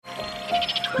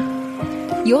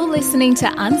You're listening to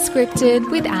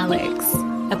Unscripted with Alex,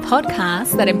 a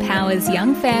podcast that empowers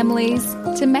young families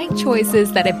to make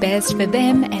choices that are best for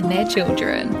them and their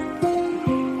children.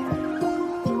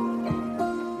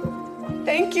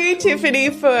 Thank you,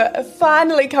 Tiffany, for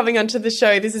finally coming onto the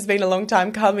show. This has been a long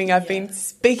time coming. I've been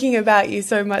speaking about you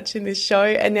so much in this show,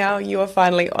 and now you are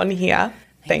finally on here.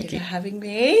 Thank you for having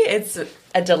me. It's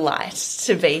a delight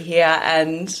to be here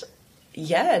and,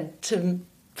 to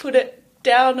put it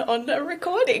down on a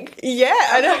recording. Yeah,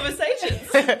 I know.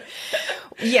 Conversations.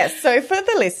 Yes, so for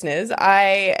the listeners,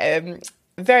 I am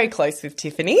very close with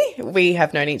Tiffany. We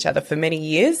have known each other for many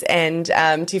years, and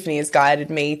Tiffany has guided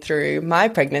me through my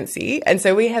pregnancy. And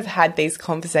so we have had these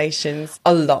conversations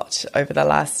a lot over the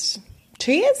last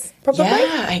 2 years, probably.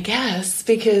 Yeah, I guess,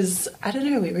 because, I don't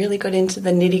know, we really got into the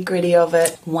nitty-gritty of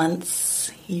it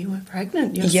once you were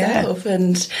pregnant yourself. Yeah.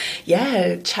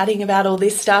 And, chatting about all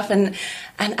this stuff. And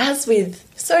as with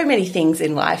so many things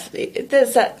in life,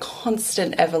 there's that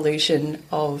constant evolution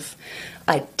of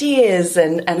ideas,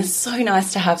 and it's so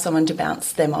nice to have someone to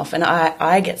bounce them off. And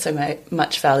I get so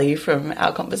much value from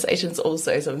our conversations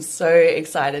also, so I'm so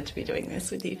excited to be doing this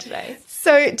with you today.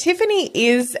 So Tiffany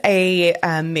is a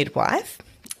midwife,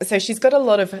 so she's got a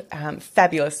lot of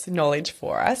fabulous knowledge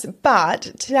for us. But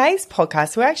today's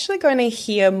podcast, we're actually going to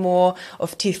hear more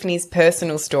of Tiffany's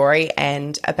personal story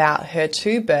and about her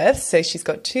two births. So she's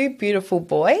got two beautiful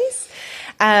boys.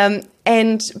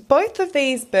 And both of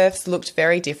these births looked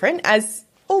very different, as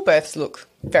all births look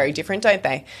very different, don't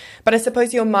they? But I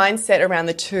suppose your mindset around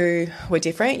the two were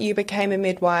different. You became a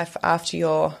midwife after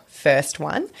your first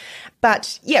one.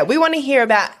 But yeah, we want to hear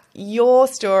about your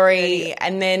story,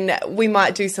 and then we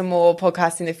might do some more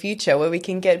podcasts in the future where we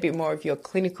can get a bit more of your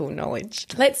clinical knowledge.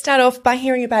 Let's start off by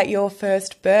hearing about your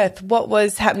first birth. What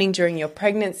was happening during your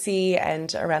pregnancy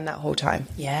and around that whole time?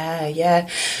 Yeah.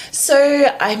 So,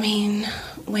 I mean,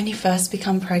 when you first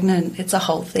become pregnant, it's a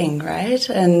whole thing, right?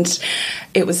 And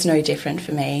it was no different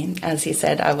for me. As you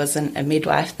said, I wasn't a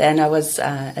midwife then. I was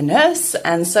a nurse.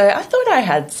 And so I thought I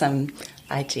had some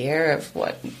idea of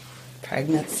what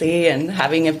pregnancy and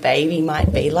having a baby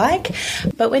might be like.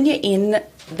 But when you're in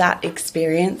that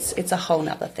experience, it's a whole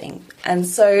nother thing. And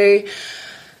so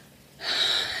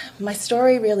my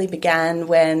story really began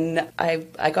when I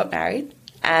got married,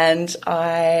 and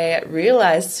I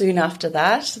realised soon after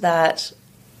that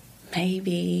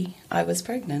maybe I was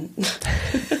pregnant. So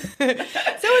it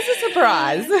was a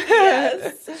surprise.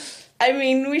 Yes. I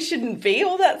mean, we shouldn't be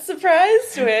all that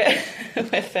surprised.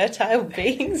 We're fertile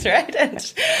beings, right?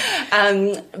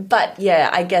 And, but yeah,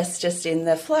 I guess just in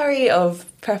the flurry of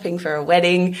prepping for a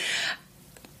wedding,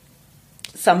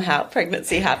 somehow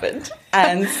pregnancy happened.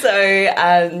 And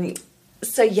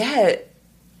so yeah,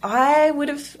 I would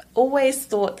have always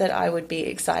thought that I would be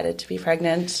excited to be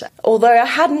pregnant, although I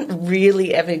hadn't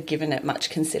really ever given it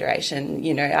much consideration.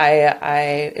 You know,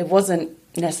 it wasn't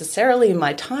necessarily in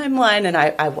my timeline, and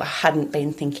I hadn't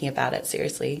been thinking about it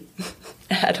seriously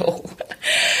at all.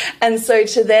 And so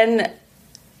to then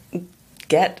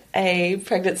get a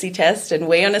pregnancy test and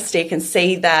wee on a stick and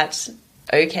see that,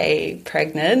 okay,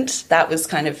 pregnant, that was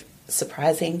kind of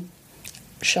surprising,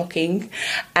 shocking.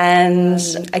 And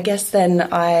I guess then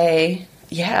I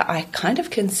kind of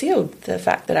concealed the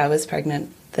fact that I was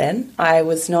pregnant then. I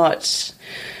was not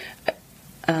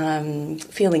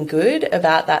feeling good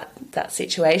about that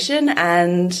situation,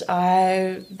 and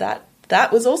that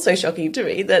was also shocking to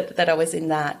me that I was in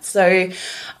that. So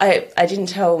I didn't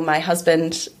tell my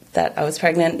husband that I was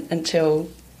pregnant until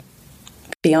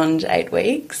beyond 8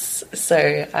 weeks. So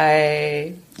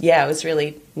I was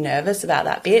really nervous about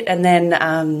that bit, and then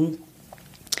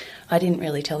I didn't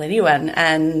really tell anyone.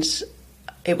 And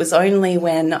it was only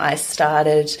when I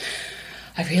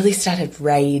really started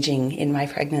raging in my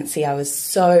pregnancy. I was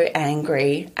so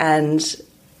angry, and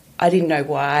I didn't know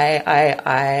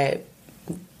why.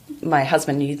 My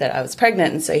husband knew that I was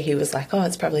pregnant, and so he was like, oh,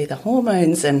 it's probably the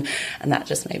hormones, and that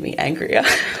just made me angrier.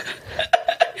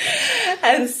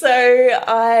 And so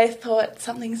I thought,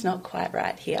 something's not quite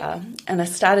right here. And I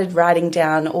started writing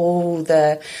down all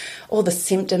the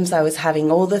symptoms I was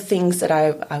having, all the things that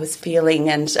I was feeling,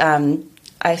 and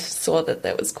I saw that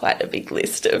there was quite a big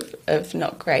list of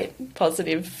not great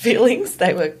positive feelings.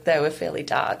 They were fairly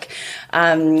dark.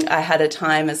 I had a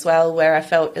time as well where I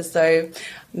felt as though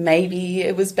maybe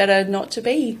it was better not to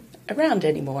be around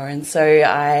anymore. And so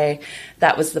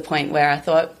that was the point where I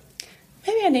thought,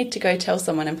 maybe I need to go tell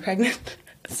someone I'm pregnant.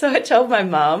 So I told my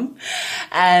mum,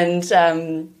 and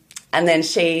then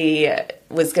she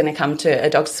was going to come to a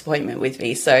doctor's appointment with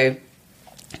me. So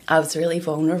I was really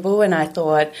vulnerable, and I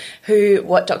thought,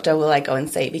 what doctor will I go and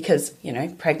see? Because, you know,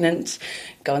 pregnant,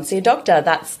 go and see a doctor.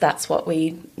 That's what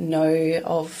we know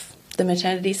of the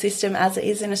maternity system as it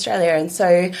is in Australia. And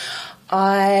so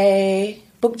I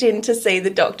booked in to see the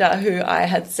doctor who I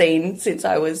had seen since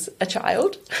I was a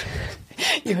child.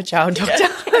 You're a child doctor.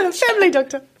 Yeah. Family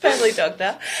doctor. Family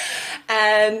doctor.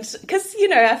 And because, you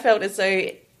know, I felt as though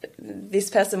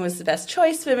this person was the best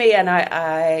choice for me, and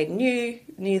I knew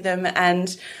them.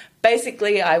 And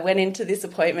basically I went into this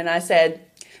appointment, I said,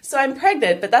 so I'm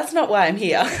pregnant, but that's not why I'm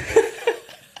here.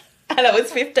 And I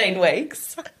was 15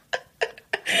 weeks.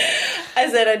 I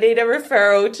said, I need a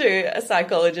referral to a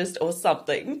psychologist or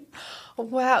something.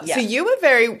 Wow. Yeah. So you were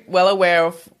very well aware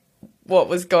of what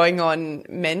was going on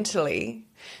mentally.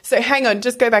 So hang on,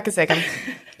 just go back a second.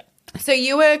 So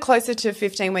you were closer to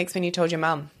 15 weeks when you told your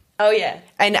mum. Oh, yeah.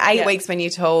 And 8 weeks when you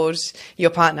told your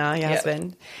partner, your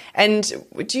husband. And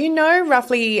do you know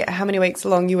roughly how many weeks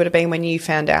along you would have been when you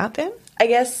found out then? I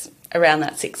guess around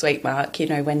that 6-week mark, you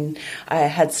know, when I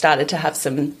had started to have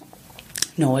some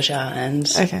nausea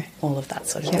and all of that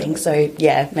sort of thing. So,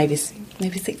 yeah, maybe 6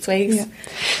 weeks. Yeah.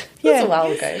 It was a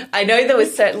while ago. I know there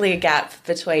was certainly a gap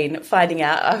between finding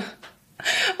out.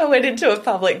 I went into a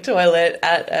public toilet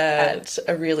at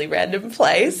a really random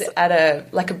place at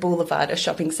a boulevard, a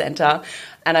shopping centre,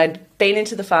 and I'd been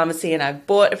into the pharmacy and I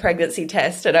bought a pregnancy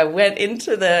test, and I went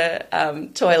into the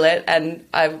toilet, and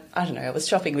I don't know, I was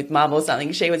shopping with mum or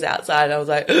something. She was outside, and I was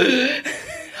like,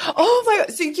 oh my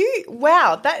God! So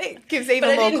that gives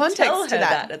even more context to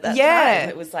that. At that time.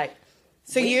 It was like,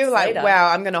 so you're like, later. wow,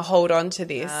 I'm going to hold on to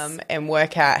this and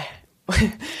work out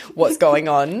what's going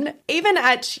on. Even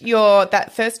at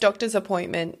that first doctor's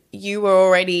appointment, you were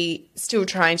already still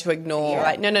trying to ignore,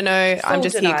 like, no, I'm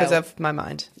just here because of my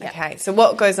mind. Yeah. Okay, so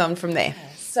what goes on from there?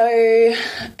 So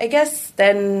I guess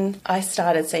then I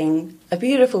started seeing a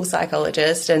beautiful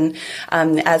psychologist, and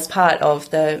as part of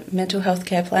the mental health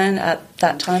care plan at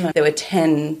that time, there were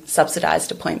 10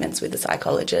 subsidised appointments with a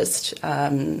psychologist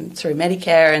through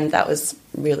Medicare, and that was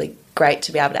really great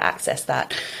to be able to access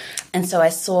that. And so I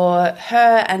saw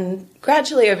her, and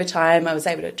gradually over time I was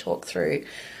able to talk through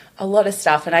a lot of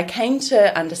stuff, and I came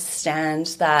to understand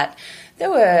that there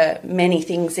were many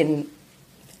things in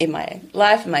my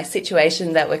life and my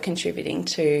situation that were contributing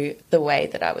to the way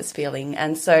that I was feeling.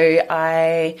 And so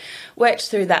I worked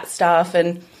through that stuff,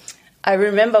 and I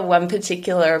remember one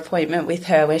particular appointment with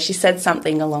her where she said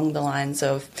something along the lines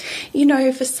of, you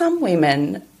know, for some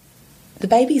women, the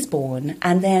baby's born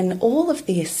and then all of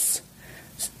this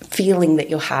feeling that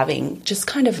you're having just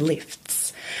kind of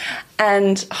lifts.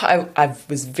 And I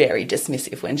was very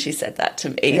dismissive when she said that to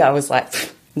me. I was like,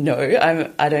 no,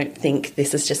 I don't think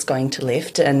this is just going to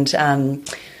lift. And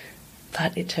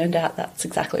but it turned out that's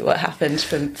exactly what happened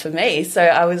for me. So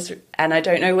and I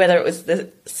don't know whether it was the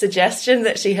suggestion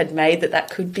that she had made that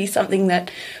could be something that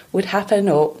would happen,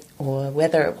 or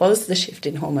whether it was the shift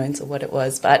in hormones or what it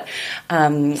was. But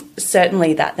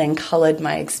certainly that then coloured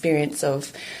my experience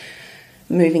of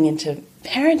moving into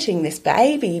parenting this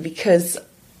baby, because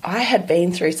I had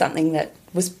been through something that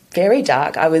was very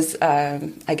dark. I was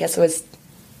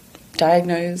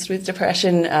diagnosed with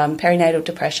depression, perinatal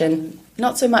depression,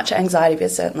 not so much anxiety, but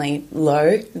certainly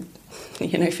low,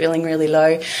 feeling really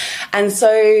low. And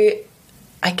so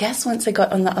I guess once I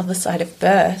got on the other side of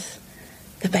birth,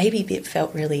 the baby bit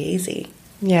felt really easy.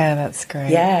 Yeah, that's great.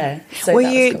 Yeah. So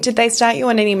did they start you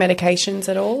on any medications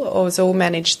at all, or was it all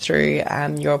managed through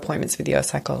your appointments with your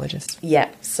psychologist? Yeah,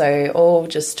 so all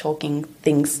just talking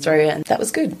things through, and that was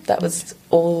good. That was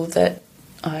all that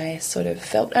I sort of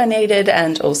felt I needed,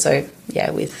 and also,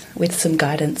 with some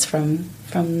guidance from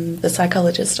the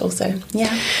psychologist also.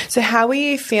 Yeah. So how were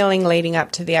you feeling leading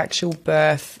up to the actual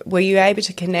birth? Were you able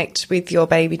to connect with your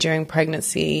baby during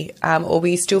pregnancy, or were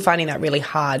you still finding that really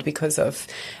hard because of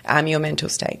your mental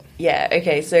state? Yeah,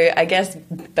 okay, so I guess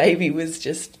baby was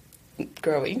just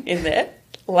growing in there,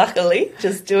 luckily,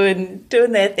 just doing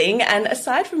their thing. And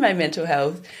aside from my mental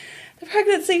health, the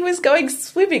pregnancy was going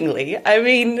swimmingly. I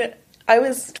mean, I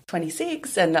was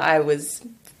 26 and I was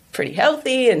pretty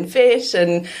healthy and fit,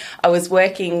 and I was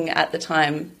working at the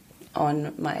time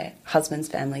on my husband's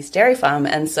family's dairy farm,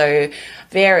 and so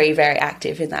very, very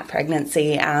active in that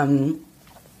pregnancy,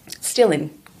 still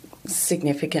in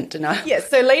significant denial. Yes,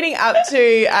 so leading up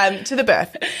to the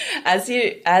birth. As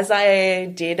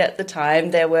I did at the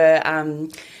time, there were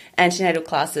antenatal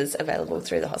classes available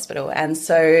through the hospital, and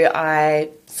so I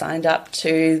signed up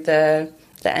to the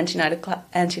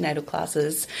antenatal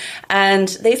classes, and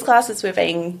these classes were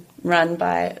being run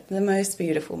by the most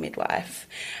beautiful midwife,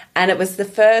 and it was the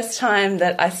first time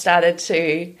that I started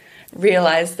to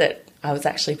realise that I was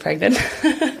actually pregnant.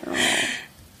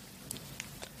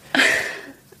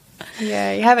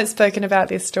 Yeah, you haven't spoken about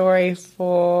this story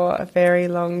for a very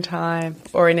long time,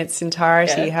 or in its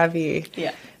entirety, have you?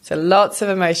 Yeah. So lots of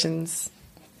emotions.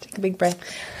 Take a big breath.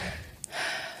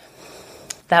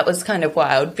 That was kind of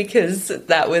wild, because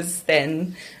that was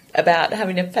then about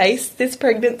having to face this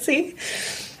pregnancy.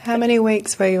 How many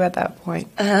weeks were you at that point?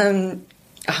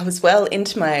 I was well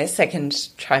into my second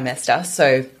trimester,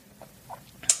 so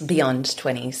beyond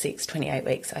 26, 28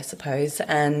 weeks, I suppose.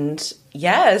 And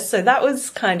yeah, so that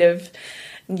was kind of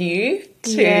new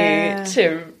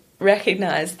to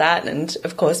recognise that. And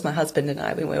of course, my husband and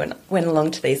I, we went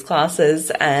along to these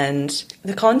classes, and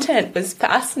the content was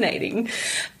fascinating.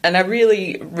 And I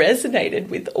really resonated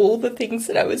with all the things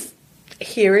that I was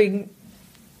hearing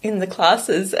in the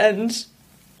classes. And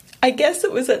I guess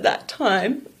it was at that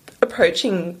time,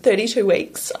 approaching 32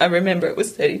 weeks, I remember it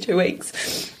was 32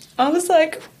 weeks, I was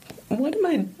like, what am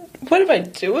I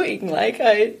doing? Like,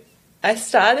 I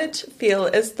started to feel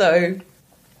as though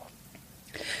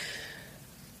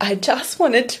I just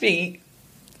wanted to be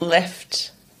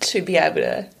left to be able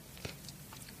to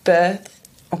birth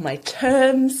on my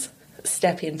terms,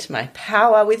 step into my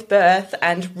power with birth,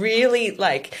 and really,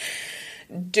 like,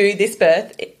 do this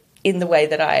birth in the way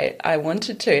that I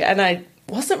wanted to. And I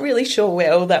wasn't really sure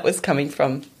where all that was coming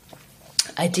from.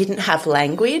 I didn't have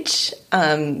language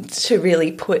to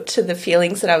really put to the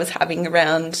feelings that I was having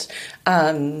around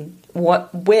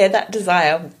where that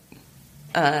desire,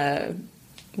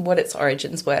 what its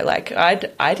origins were. Like,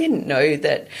 I didn't know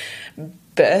that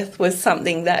birth was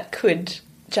something that could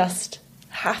just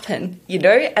happen, you know,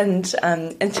 and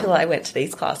until I went to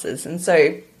these classes. And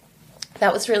so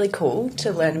that was really cool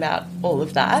to learn about all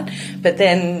of that. But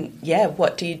then, yeah,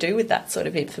 what do you do with that sort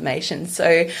of information?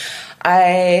 So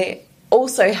I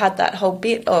also had that whole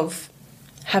bit of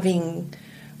having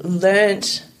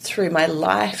learnt through my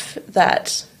life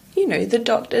that, you know, the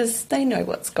doctors, they know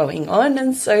what's going on.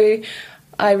 And so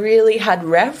I really had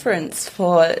reverence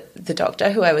for the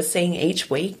doctor who I was seeing each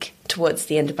week towards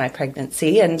the end of my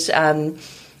pregnancy, and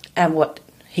what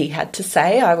he had to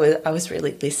say. I was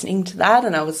really listening to that,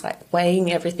 and I was like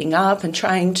weighing everything up and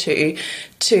trying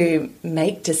to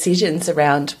make decisions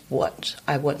around what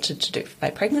I wanted to do for my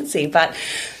pregnancy. But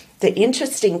the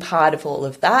interesting part of all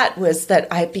of that was that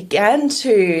I began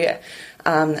to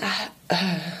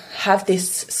have this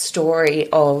story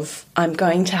of, I'm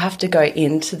going to have to go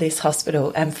into this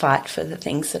hospital and fight for the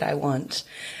things that I want.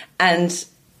 And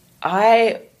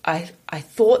I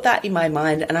thought that in my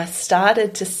mind, and I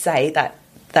started to say that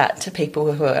to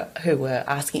people who were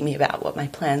asking me about what my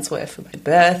plans were for my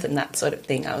birth and that sort of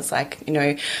thing. I was like, you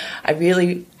know, I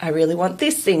really want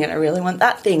this thing and I really want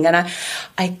that thing. And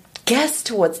I guess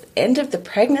towards the end of the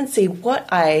pregnancy,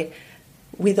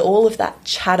 with all of that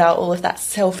chatter, all of that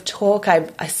self-talk,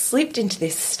 I slipped into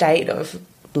this state of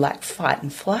like fight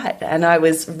and flight, and I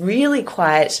was really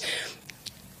quite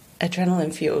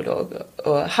adrenaline fueled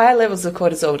or high levels of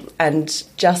cortisol, and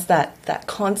just that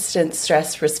constant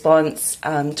stress response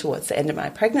towards the end of my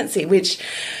pregnancy, which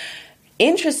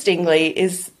interestingly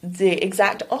is the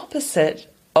exact opposite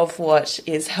of what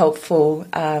is helpful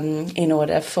in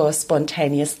order for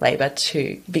spontaneous labour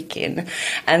to begin.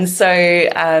 And so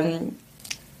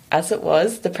as it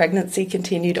was, the pregnancy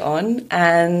continued on,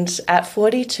 and at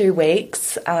 42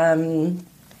 weeks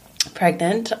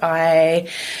pregnant, I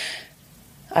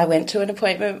went to an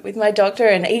appointment with my doctor,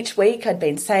 and each week I'd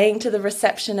been saying to the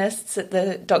receptionists at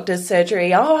the doctor's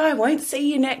surgery, oh, I won't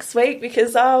see you next week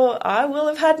because I will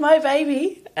have had my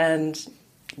baby. And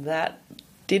that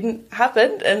didn't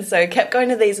happen, and so kept going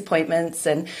to these appointments.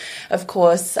 And of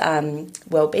course,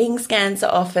 wellbeing scans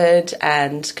are offered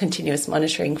and continuous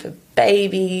monitoring for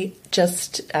baby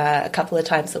just a couple of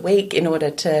times a week in order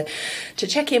to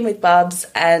check in with Bubs.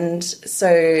 And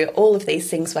so all of these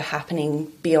things were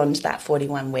happening beyond that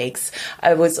 41 weeks.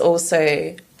 I was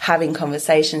also having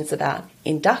conversations about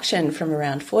induction from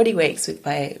around 40 weeks with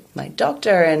my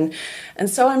doctor. And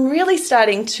so I'm really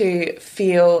starting to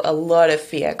feel a lot of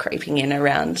fear creeping in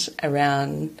around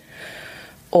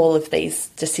all of these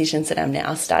decisions that I'm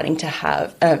now starting to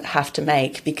have to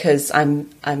make, because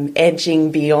I'm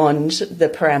edging beyond the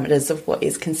parameters of what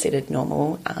is considered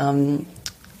normal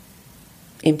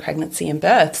in pregnancy and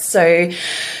birth. So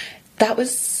that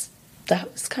was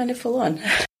kind of full on.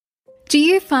 Do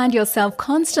you find yourself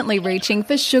constantly reaching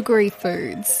for sugary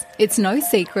foods? It's no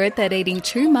secret that eating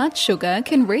too much sugar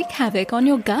can wreak havoc on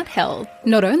your gut health.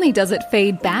 Not only does it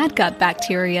feed bad gut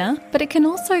bacteria, but it can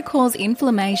also cause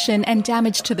inflammation and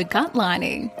damage to the gut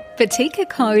lining. Vatika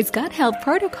Co.'s Gut Health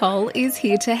Protocol is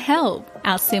here to help.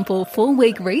 Our simple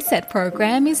 4-week reset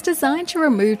program is designed to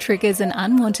remove triggers and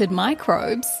unwanted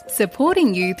microbes,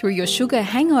 supporting you through your sugar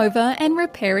hangover and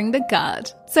repairing the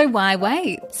gut. So why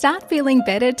wait? Start feeling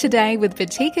better today with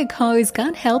Vatika Co.'s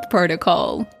Gut Health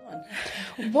Protocol.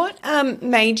 What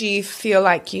made you feel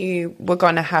like you were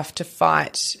going to have to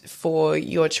fight for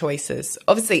your choices?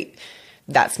 Obviously,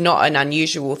 that's not an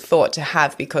unusual thought to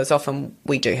have because often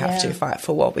we do have to fight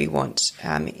for what we want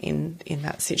in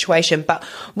that situation. But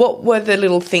what were the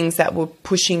little things that were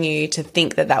pushing you to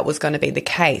think that that was going to be the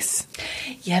case?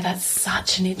 Yeah, that's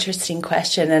such an interesting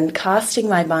question. And casting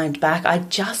my mind back, I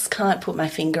just can't put my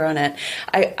finger on it.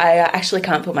 I actually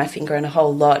can't put my finger on a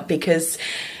whole lot because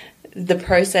the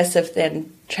process of then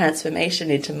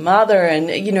transformation into mother and,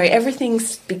 you know, everything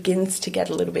begins to get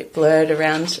a little bit blurred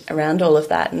around all of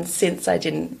that. And since I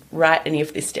didn't write any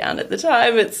of this down at the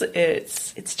time,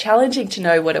 it's challenging to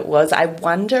know what it was. I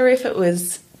wonder if it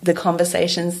was the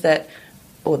conversations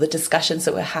or the discussions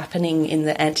that were happening in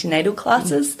the antenatal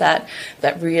classes that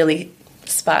really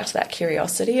sparked that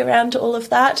curiosity around all of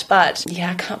that. But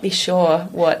yeah, I can't be sure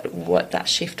what that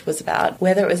shift was about,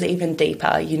 whether it was even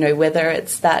deeper, you know, whether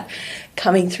it's that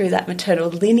coming through that maternal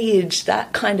lineage,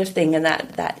 that kind of thing, and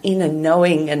that inner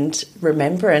knowing and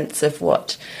remembrance of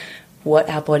what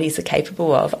our bodies are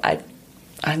capable of.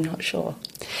 I'm not sure.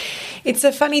 It's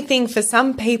a funny thing for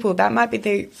some people, that might be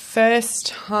the first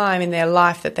time in their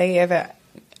life that they ever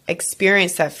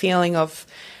experience that feeling of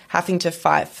having to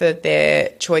fight for their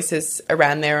choices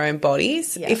around their own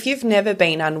bodies. Yeah. If you've never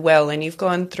been unwell and you've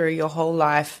gone through your whole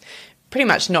life pretty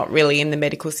much not really in the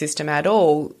medical system at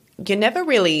all, you're never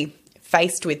really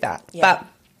faced with that. Yeah. But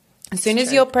as soon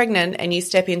as you're pregnant and you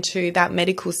step into that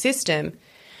medical system,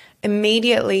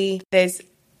 immediately there's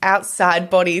outside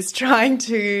bodies trying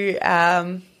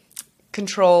to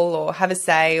control or have a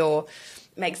say or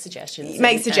make suggestions.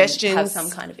 And have some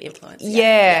kind of influence.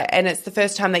 Yeah, and it's the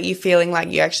first time that you're feeling like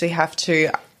you actually have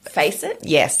to face it.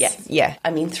 Yes. Yeah.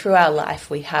 I mean, through our life,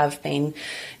 we have been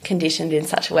conditioned in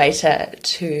such a way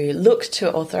to look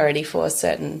to authority for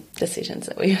certain decisions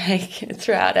that we make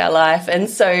throughout our life. And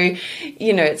so,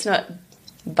 you know, it's not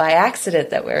by accident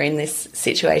that we're in this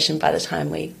situation by the time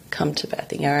we come to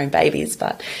birthing our own babies,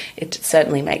 but it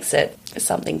certainly makes it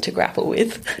something to grapple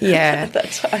with. Yeah. At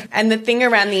that time. And the thing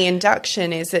around the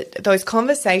induction is that those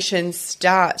conversations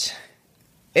start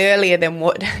earlier than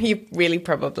what you really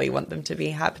probably want them to be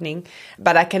happening.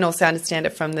 But I can also understand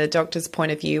it from the doctor's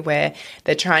point of view where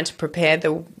they're trying to prepare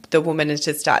the woman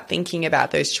to start thinking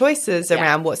about those choices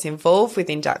around what's involved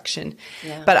with induction.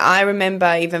 Yeah. But I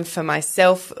remember even for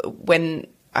myself when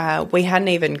we hadn't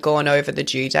even gone over the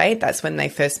due date, that's when they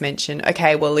first mentioned,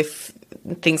 okay, well, if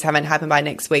things haven't happened by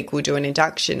next week, we'll do an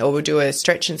induction or we'll do a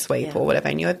stretch and sweep or whatever.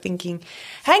 And you're thinking,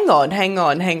 hang on.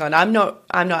 I'm not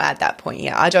at that point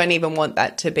yet. I don't even want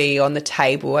that to be on the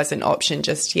table as an option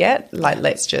just yet. Like,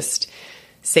 let's just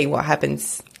see what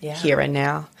happens here and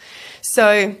now.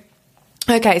 So,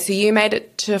 okay, so you made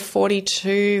it to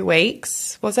 42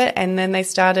 weeks, was it? And then they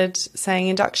started saying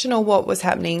induction, or what was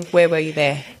happening? Where were you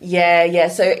there? Yeah.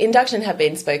 So induction had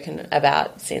been spoken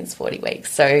about since 40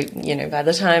 weeks. So, you know, by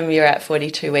the time you're at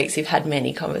 42 weeks, you've had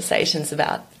many conversations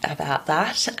about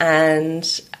that.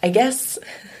 And I guess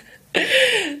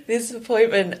this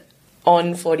appointment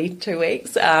on 42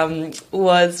 weeks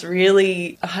was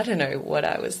really, I don't know what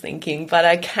I was thinking, but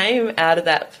I came out of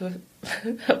that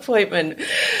appointment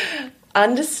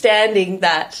understanding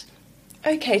that,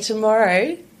 okay,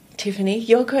 tomorrow, Tiffany,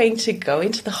 you're going to go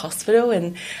into the hospital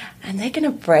and they're going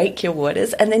to break your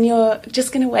waters and then you're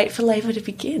just going to wait for labour to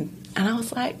begin. And I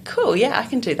was like, cool, yeah, I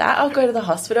can do that. I'll go to the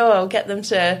hospital. I'll get them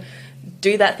to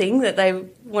do that thing that they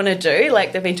want to do.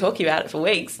 Like, they've been talking about it for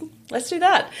weeks. Let's do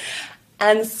that.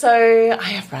 And so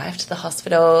I arrived at the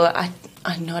hospital.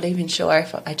 I'm not even sure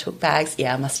if I took bags.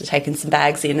 Yeah, I must have taken some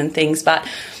bags in and things, but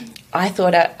I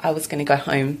thought I was going to go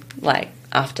home, like,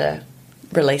 after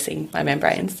releasing my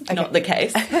membranes. Okay. Not the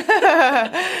case.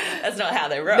 That's not how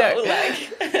they roll. No.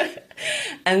 Like.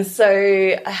 And so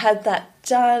I had that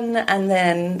done, and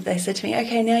then they said to me,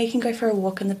 okay, now you can go for a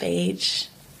walk on the beach.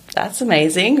 That's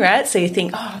amazing, right? So you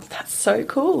think, oh, that's so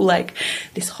cool. Like,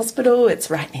 this hospital, it's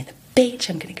right near the beach.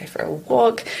 I'm going to go for a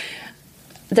walk.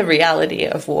 The reality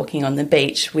of walking on the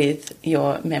beach with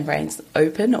your membranes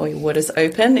open or your waters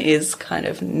open is kind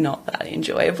of not that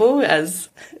enjoyable as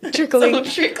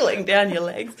trickling down your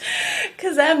legs,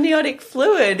 because amniotic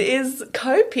fluid is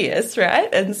copious, right?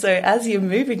 And so as you're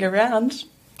moving around,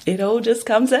 it all just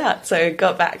comes out. So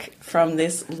got back from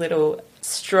this little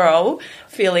stroll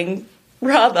feeling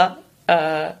rather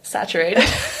saturated.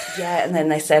 Yeah, and then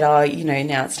they said, oh,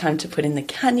 now it's time to put in the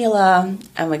cannula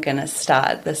and we're going to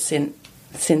start the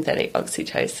synthetic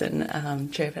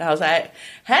oxytocin drip. And I was like,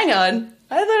 hang on,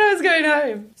 I thought I was going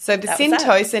home. So the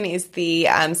syntocin is the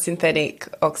synthetic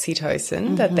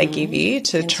oxytocin that they give you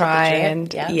to try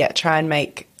and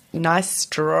make nice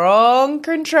strong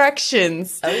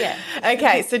contractions. Oh yeah.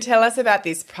 Okay, so tell us about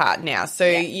this part now. So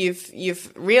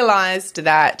you've realized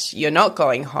that you're not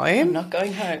going home. I'm not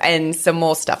going home. And some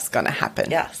more stuff's going to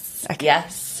happen. Yes. Okay.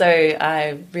 Yes. So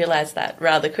I realized that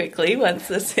rather quickly once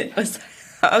the synth was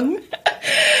hung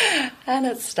and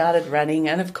it started running.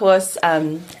 And of course,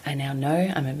 I now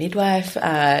know I'm a midwife.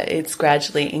 It's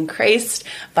gradually increased,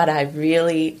 but I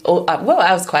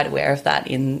was quite aware of that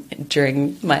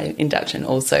during my induction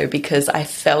also, because I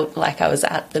felt like I was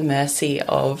at the mercy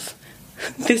of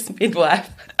this midwife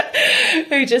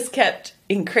who just kept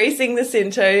increasing the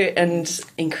synto and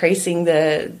increasing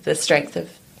the strength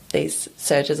of these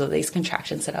surges or these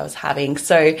contractions that I was having.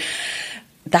 So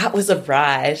that was a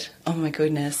ride. Oh my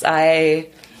goodness. I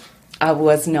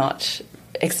was not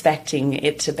expecting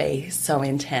it to be so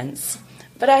intense,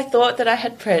 but I thought that I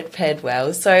had prepared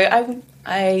well. So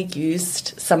I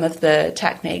used some of the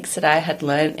techniques that I had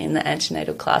learned in the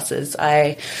antenatal classes.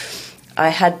 I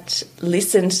had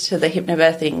listened to the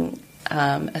Hypnobirthing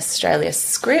Australia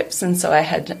scripts, and so I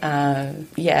had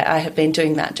been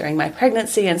doing that during my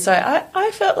pregnancy, and so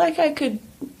I felt like I could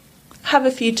have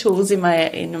a few tools in my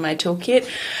toolkit.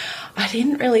 I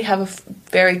didn't really have a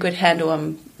very good handle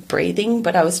on breathing,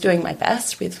 but I was doing my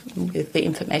best with the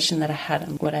information that I had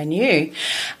and what I knew.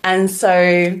 And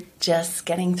so just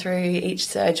getting through each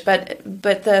surge. But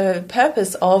the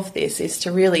purpose of this is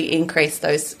to really increase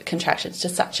those contractions to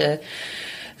such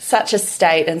a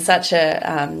state and such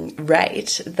a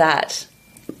rate that,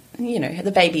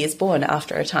 the baby is born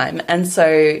after a time. And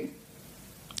so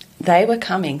they were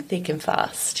coming thick and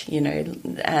fast,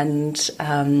 and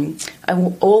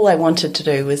all I wanted to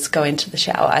do was go into the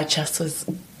shower. I just was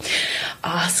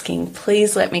asking,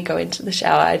 please let me go into the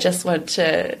shower. I just want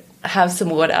to have some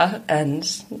water,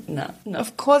 and no.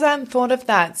 Of course, I hadn't thought of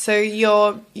that. So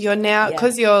you're now,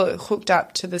 because you're hooked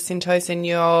up to the syntocin,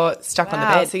 you're stuck on the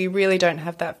bed, so you really don't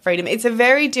have that freedom. It's a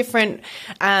very different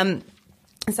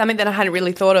something that I hadn't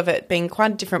really thought of, it being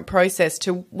quite a different process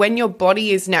to when your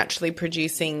body is naturally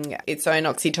producing its own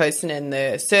oxytocin and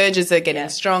the surges are getting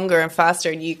stronger and faster,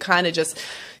 and you kind of just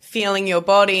feeling your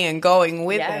body and going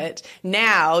with it.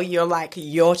 Now you're like,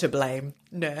 you're to blame,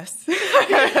 nurse,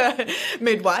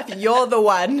 midwife. You're the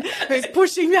one who's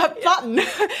pushing that button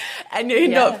and you're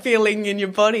not feeling in your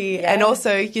body. Yeah. And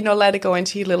also you're not allowed to go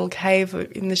into your little cave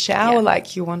in the shower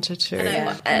like you wanted to.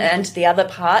 Yeah. And the other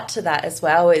part to that as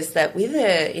well is that with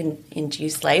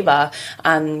induced labour,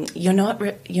 you're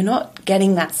not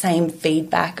getting that same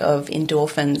feedback of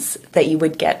endorphins that you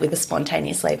would get with a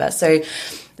spontaneous labour. So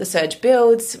the surge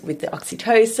builds with the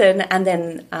oxytocin, and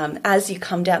then as you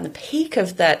come down the peak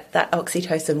of that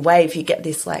oxytocin wave, you get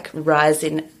this like rise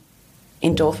in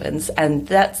endorphins, and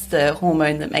that's the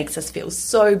hormone that makes us feel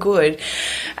so good.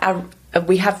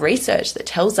 We have research that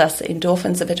tells us that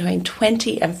endorphins are between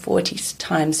 20 and 40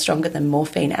 times stronger than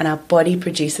morphine, and our body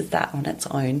produces that on its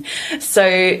own.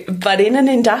 So, but in an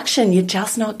induction, you're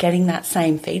just not getting that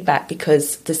same feedback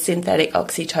because the synthetic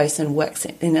oxytocin works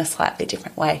in a slightly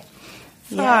different way.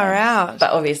 Far out.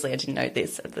 But obviously I didn't know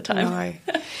this at the time.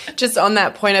 No. Just on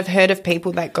that point, I've heard of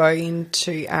people that go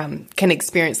into, can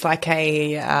experience like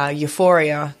a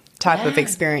euphoria type of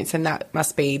experience, and that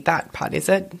must be that part, is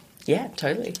it? Yeah,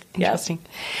 totally. Interesting. Yep.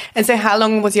 And so how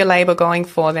long was your labour going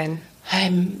for then?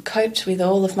 I coped with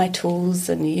all of my tools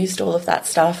and used all of that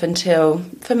stuff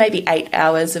for maybe 8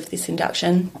 hours of this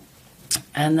induction.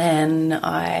 And then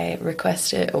I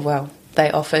they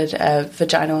offered a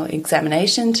vaginal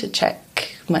examination to check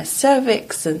my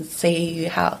cervix and see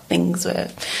how things were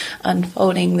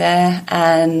unfolding there.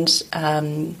 And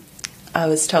I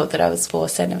was told that I was 4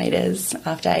 centimetres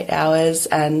after 8 hours.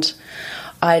 And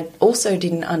I also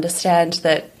didn't understand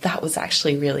that was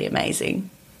actually really amazing.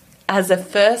 As a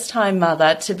first-time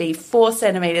mother, to be 4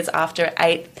 centimetres after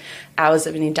 8 hours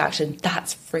of an induction,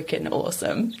 that's freaking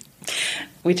awesome.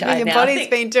 Which your body's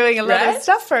been doing a lot of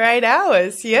stuff for 8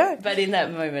 hours, yeah. But in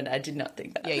that moment, I did not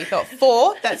think that. Yeah, you thought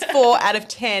 4, that's 4 out of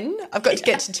 10. I've got to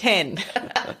get to 10.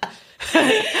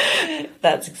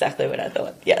 That's exactly what I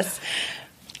thought, yes.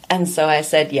 And so I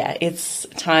said, it's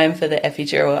time for the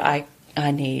epidural.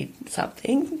 I need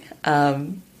something.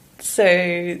 I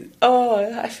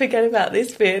forget about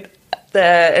this bit.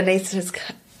 The anaesthetist,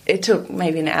 it took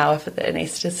maybe an hour for the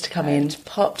anaesthetist to come in,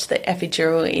 popped the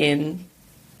epidural in,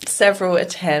 several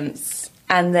attempts,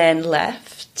 and then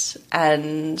left.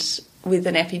 And with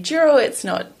an epidural, it's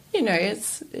not,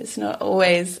 it's not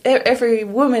always, every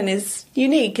woman is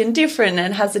unique and different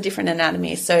and has a different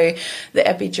anatomy. So the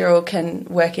epidural can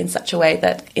work in such a way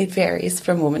that it varies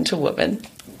from woman to woman.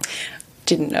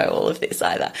 Didn't know all of this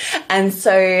either. And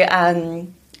so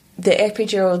the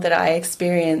epidural that I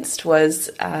experienced was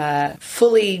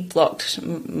fully blocked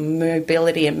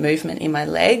mobility and movement in my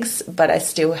legs, but I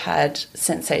still had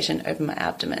sensation over my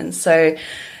abdomen. So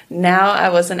now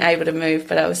I wasn't able to move,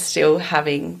 but I was still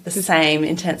having the same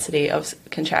intensity of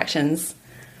contractions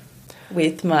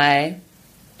with my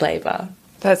labour.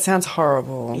 That sounds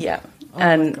horrible. Yeah,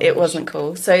 and it wasn't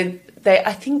cool. So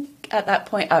I think at that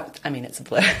point, I mean, it's a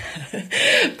blur,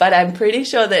 but I'm pretty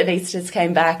sure that anaesthetists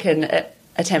came back and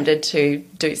attempted to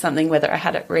do something. Whether I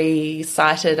had it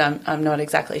recited, I'm not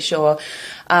exactly sure.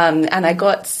 And I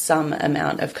got some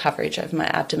amount of coverage of my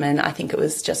abdomen. I think it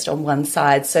was just on one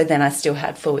side. So then I still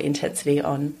had full intensity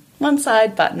on one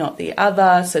side, but not the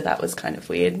other. So that was kind of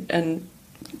weird and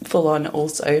full on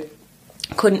also.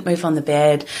 Couldn't move on the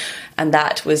bed. And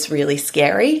that was really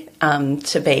scary,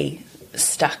 to be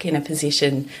stuck in a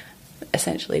position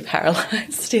essentially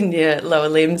paralysed in your lower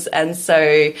limbs. And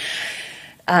so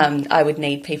I would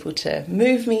need people to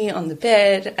move me on the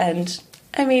bed. And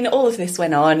I mean, all of this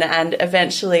went on. And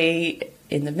eventually,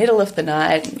 in the middle of the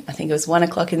night, I think it was 1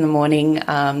 o'clock in the morning,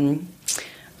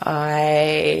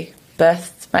 I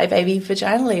birthed my baby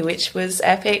vaginally, which was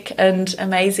epic and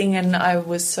amazing. And I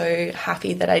was so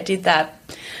happy that I did that.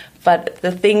 But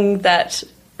the thing that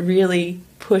really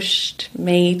pushed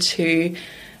me to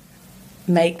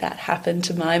make that happen,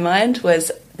 to my mind,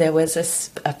 was there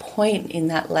was a point in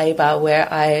that labour where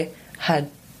I had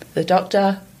the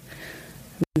doctor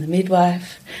and the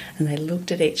midwife, and they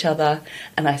looked at each other,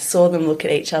 and I saw them look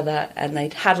at each other, and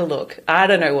they'd had a look. I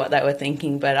don't know what they were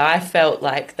thinking, but I felt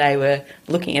like they were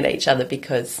looking at each other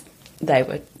because they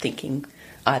were thinking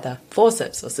either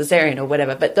forceps or cesarean or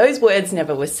whatever. But those words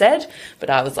never were said, but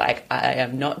I was like, I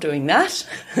am not doing that.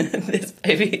 This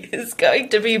baby is going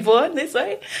to be born this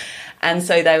way. And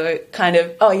so they were kind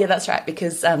of, oh, yeah, that's right,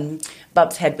 because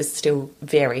Bub's head was still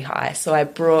very high. So I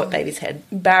brought baby's head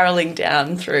barreling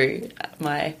down through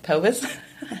my pelvis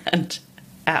and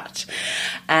out,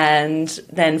 and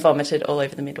then vomited all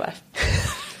over the midwife.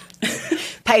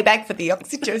 Payback for the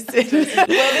oxytocin.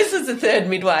 Well, this was the third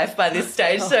midwife by this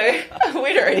stage, so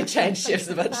we'd already changed shifts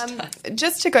a bunch of times.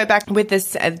 Just to go back with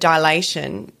this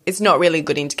dilation, it's not really a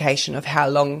good indication of how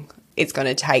long it's going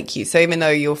to take you. So even though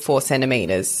you're 4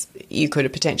 centimetres, you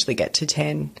could potentially get to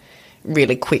 10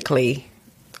 really quickly.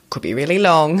 Could be really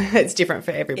long. It's different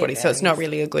for everybody. So it's not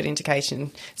really a good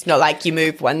indication. It's not like you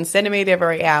move 1 centimetre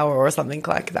every hour or something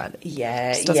like that.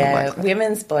 Yeah.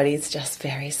 Women's bodies just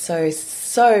vary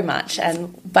so much.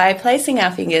 And by placing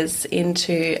our fingers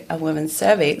into a woman's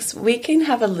cervix, we can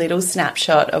have a little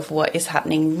snapshot of what is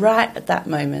happening right at that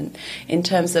moment in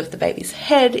terms of the baby's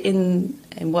head, in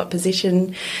what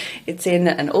position it's in,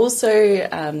 and also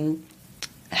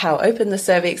how open the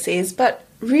cervix is. But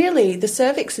really, the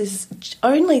cervix is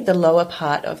only the lower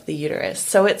part of the uterus.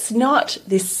 So it's not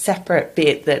this separate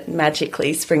bit that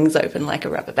magically springs open like a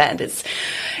rubber band.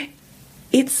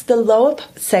 It's the lower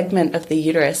segment of the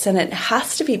uterus, and it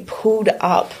has to be pulled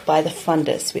up by the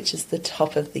fundus, which is the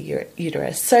top of the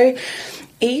uterus. So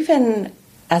even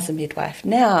as a midwife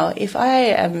now, if I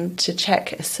am to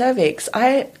check a cervix,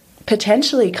 I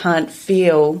potentially can't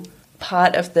feel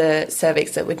part of the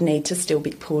cervix that would need to still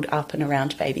be pulled up and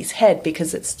around baby's head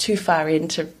because it's too far in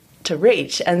to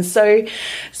reach. And so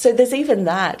there's even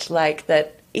that, like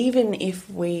that even if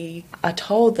we are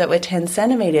told that we're 10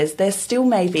 centimetres, there still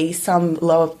may be some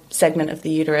lower segment of the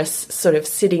uterus sort of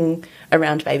sitting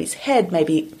around baby's head.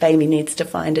 Maybe baby needs to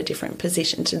find a different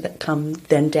position to come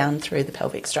then down through the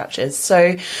pelvic structures.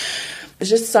 So there's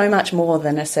just so much more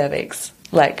than a cervix,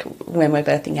 like when we're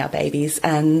birthing our babies,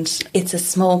 and it's a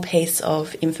small piece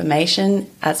of information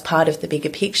as part of the bigger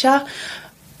picture.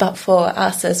 But for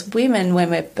us as women, when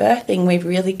we're birthing, we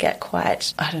really get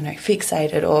quite,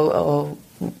 fixated or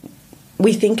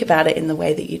we think about it in the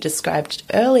way that you described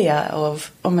earlier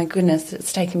of, oh my goodness,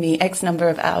 it's taken me X number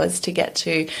of hours to get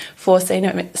to 4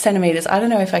 centimetres. I don't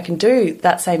know if I can do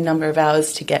that same number of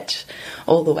hours to get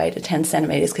all the way to 10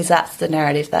 centimetres, because that's the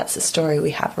narrative, that's the story we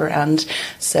have around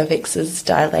cervixes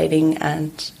dilating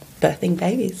and birthing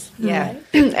babies. Yeah.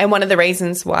 And one of the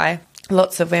reasons why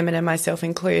lots of women, and myself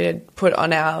included, put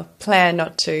on our plan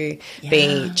not to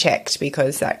be checked,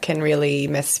 because that can really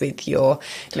mess with your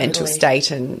mental state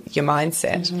and your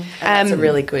mindset. Mm-hmm. And that's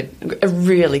a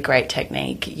really great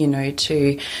technique,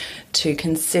 to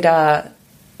consider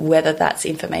whether that's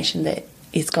information that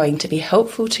is going to be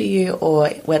helpful to you, or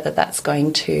whether that's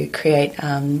going to create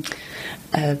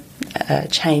a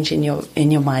change in your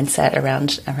mindset around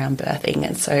birthing.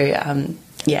 And so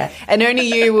yeah, and only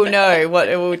you will know what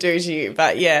it will do to you.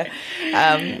 But yeah.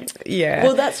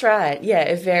 Well, that's right. Yeah,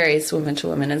 it varies woman to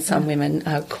woman, and some women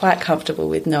are quite comfortable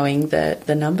with knowing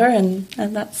the number, and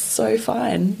that's so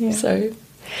fine. Yeah. So.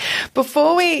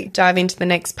 Before we dive into the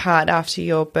next part after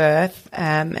your birth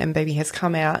and baby has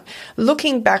come out,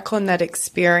 looking back on that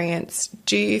experience,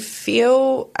 do you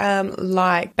feel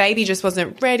like baby just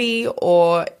wasn't ready,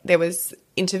 or there was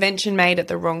intervention made at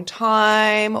the wrong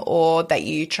time, or that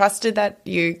you trusted that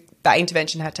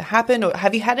intervention had to happen? Or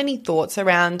have you had any thoughts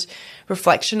around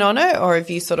reflection on it, or have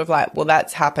you sort of like, well,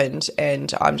 that's happened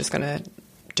and I'm just going to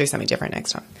do something different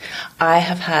next time? I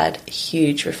have had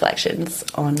huge reflections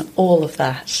on all of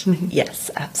that. Yes,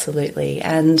 absolutely.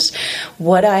 And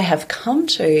what I have come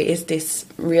to is this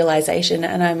realization,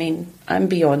 and I mean, I'm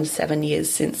beyond 7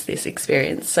 years since this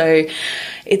experience, so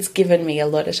it's given me a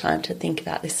lot of time to think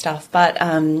about this stuff. But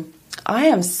I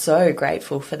am so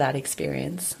grateful for that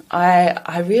experience.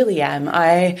 I really am.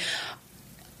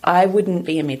 I wouldn't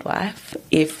be a midwife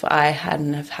if I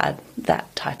hadn't have had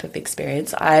that type of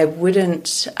experience. I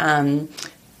wouldn't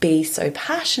be so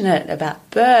passionate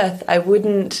about birth. I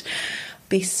wouldn't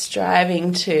be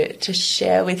striving to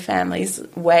share with families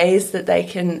ways that they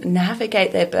can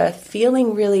navigate their birth,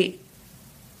 feeling really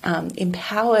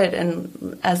empowered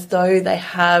and as though they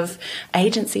have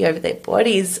agency over their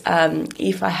bodies,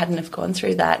 if I hadn't have gone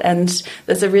through that. And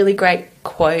there's a really great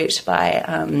quote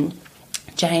by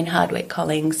Jane Hardwick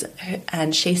Collins,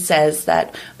 and she says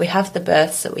that we have the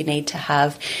births that we need to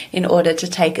have in order to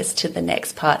take us to the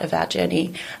next part of our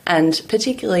journey. And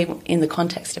particularly in the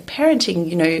context of parenting,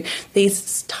 you know,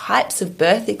 these types of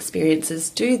birth experiences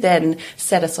do then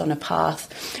set us on a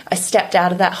path. I stepped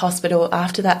out of that hospital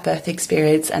after that birth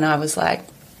experience and I was like,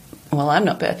 well, I'm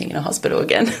not birthing in a hospital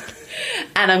again.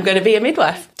 And I'm going to be a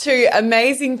midwife. Two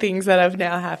amazing things that have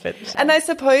now happened. And I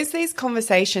suppose these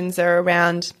conversations are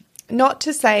around, not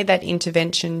to say that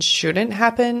intervention shouldn't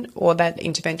happen or that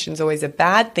intervention is always a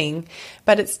bad thing,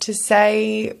 but it's to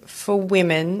say for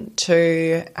women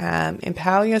to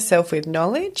empower yourself with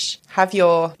knowledge, have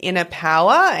your inner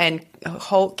power and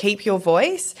keep your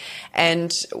voice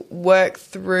and work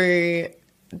through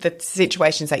the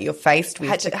situations that you're faced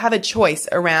with, to have a choice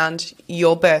around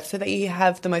your birth so that you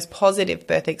have the most positive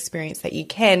birth experience that you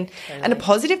can. Totally. And a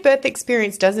positive birth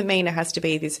experience doesn't mean it has to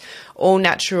be this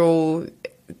all-natural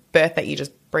birth that you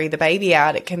just breathe the baby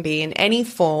out. It can be in any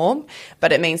form,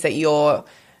 but it means that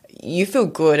you feel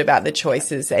good about the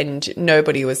choices and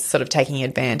nobody was sort of taking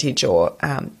advantage or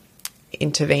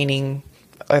intervening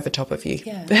over top of you.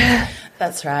 Yeah,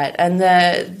 that's right. And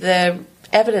the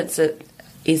evidence that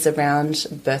is around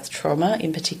birth trauma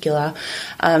in particular.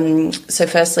 So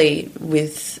firstly,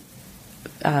 with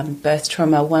birth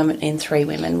trauma, 1 in 3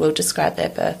 women will describe their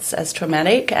births as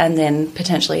traumatic and then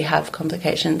potentially have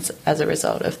complications as a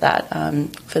result of that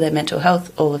for their mental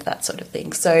health, all of that sort of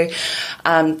thing. So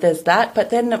there's that.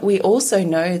 But then we also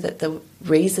know that the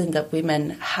reason that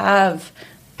women have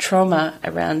trauma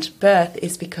around birth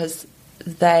is because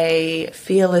they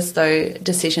feel as though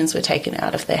decisions were taken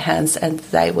out of their hands and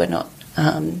they were not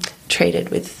treated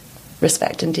with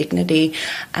respect and dignity,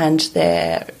 and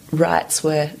their rights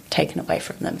were taken away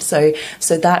from them. So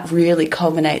that really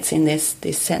culminates in this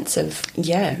sense of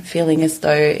feeling as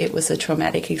though it was a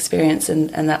traumatic experience, and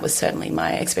that was certainly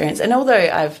my experience. And although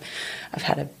I've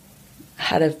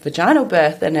had a vaginal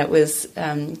birth, and it was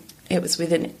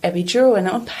with an epidural, and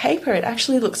on paper it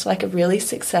actually looks like a really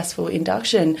successful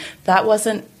induction, that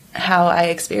wasn't how I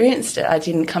experienced it. I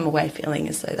didn't come away feeling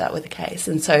as though that were the case.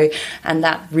 And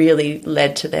that really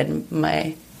led to then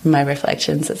my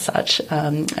reflections as such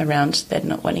around then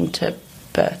not wanting to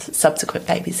birth subsequent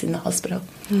babies in the hospital.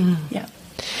 Yeah.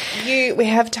 We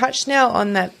have touched now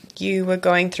on that you were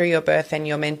going through your birth and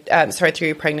through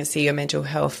your pregnancy, your mental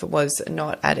health was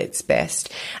not at its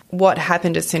best. What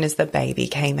happened as soon as the baby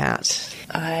came out?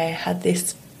 I had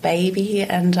this baby,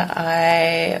 and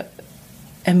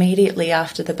immediately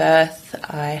after the birth,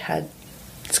 I had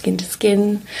skin to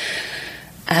skin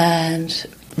and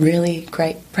really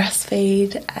great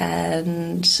breastfeed.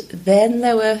 And then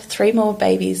there were 3 more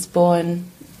babies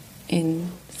born in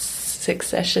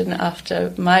succession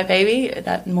after my baby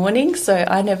that morning. So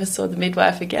I never saw the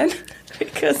midwife again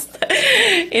because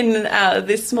in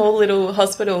this small little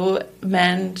hospital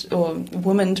manned or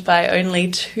womaned by only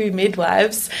 2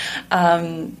 midwives,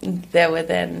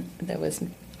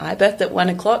 I birthed at 1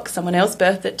 o'clock, someone else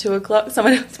birthed at 2 o'clock,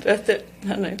 someone else birthed at,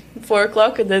 4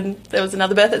 o'clock, and then there was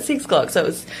another birth at 6 o'clock. So it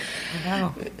was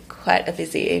quite a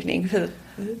busy evening for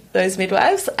those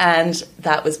midwives, and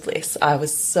that was bliss. I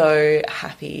was so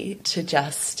happy to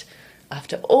just,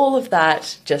 after all of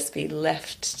that, just be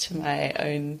left to my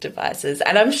own devices.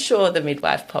 And I'm sure the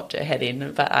midwife popped her head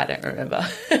in, but I don't remember.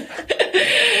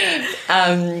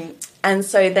 And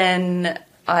so then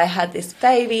I had this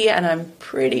baby, and I'm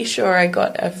pretty sure I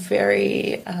got a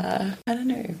very,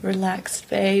 relaxed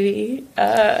baby,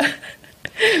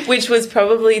 which was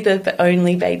probably the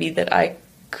only baby that I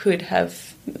could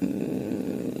have.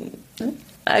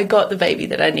 I got the baby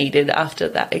that I needed after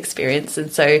that experience.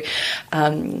 And so,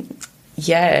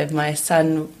 my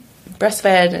son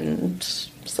breastfed and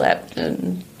slept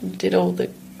and did all the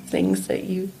things that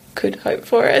you could hope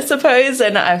for, I suppose.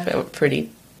 And I felt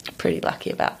pretty lucky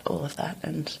about all of that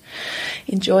and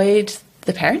enjoyed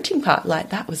the parenting part. Like,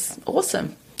 that was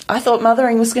awesome. I thought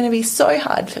mothering was going to be so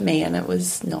hard for me, and it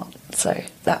was not. So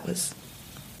that was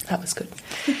good.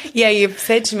 Yeah, you've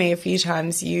said to me a few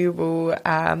times you will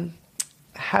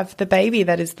have the baby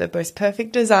that is the most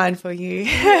perfect design for you.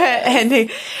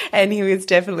 and he was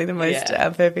definitely the most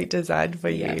perfect design for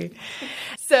you.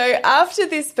 So after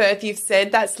this birth, you've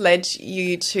said that's led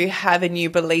you to have a new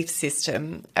belief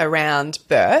system around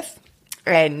birth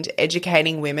and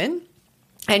educating women.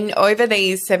 And over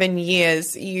these 7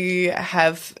 years, you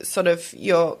have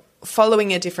you're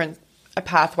following a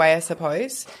pathway, I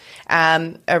suppose,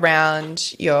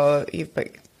 around you're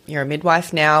a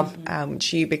midwife now,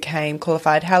 which you became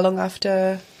qualified how long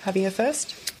after having your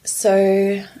first?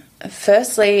 So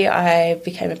firstly, I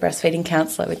became a breastfeeding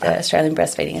counsellor with the Australian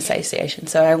Breastfeeding Association.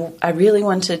 So I really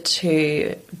wanted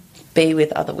to be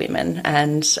with other women,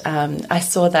 and I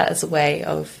saw that as a way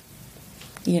of,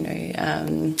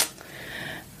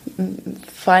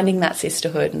 finding that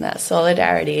sisterhood and that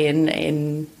solidarity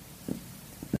in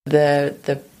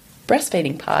the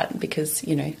breastfeeding part, because,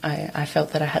 I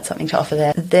felt that I had something to offer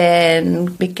there. Then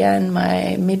began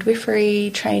my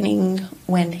midwifery training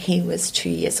when he was 2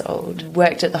 years old.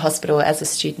 Worked at the hospital as a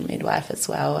student midwife as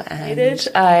well, and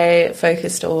I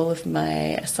focused all of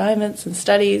my assignments and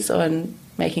studies on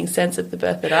making sense of the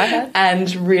birth that I had,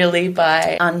 and really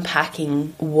by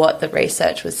unpacking what the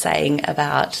research was saying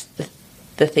about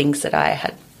the things that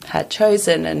I had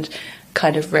chosen, and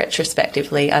kind of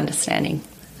retrospectively understanding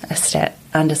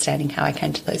how I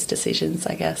came to those decisions,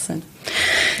 I guess. And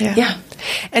yeah.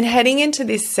 And heading into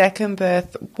this second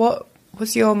birth, what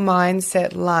was your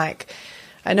mindset like?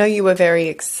 I know you were very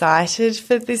excited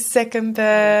for this second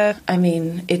birth. I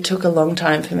mean, it took a long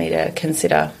time for me to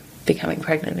consider becoming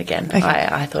pregnant again. Okay.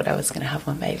 I thought I was going to have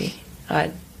one baby.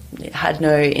 I had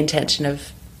no intention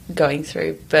of going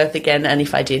through birth again, and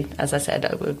if I did, as I said,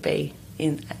 I would be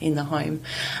in the home.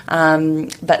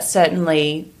 But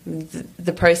certainly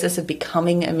the process of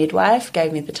becoming a midwife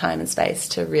gave me the time and space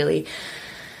to really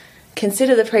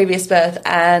consider the previous birth,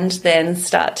 and then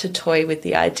start to toy with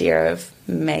the idea of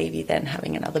maybe then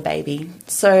having another baby.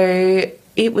 So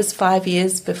it was 5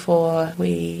 years before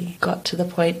we got to the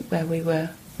point where we were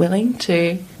willing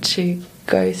to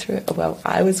go through, well,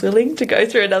 I was willing to go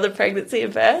through another pregnancy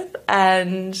and birth.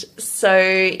 And so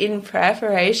in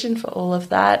preparation for all of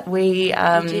that, we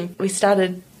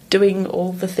started doing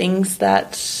all the things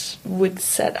that would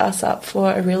set us up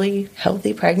for a really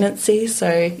healthy pregnancy.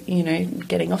 So,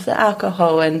 getting off the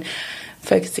alcohol and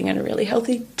focusing on a really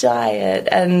healthy diet,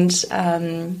 and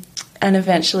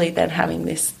eventually then having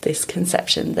this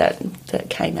conception that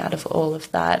came out of all of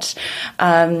that.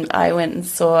 I went and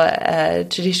saw a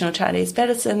traditional Chinese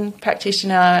medicine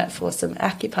practitioner for some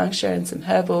acupuncture and some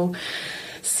herbal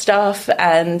stuff,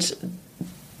 and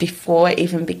before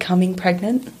even becoming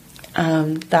pregnant,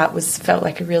 that felt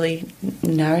like a really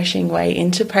nourishing way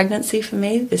into pregnancy for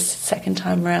me. This second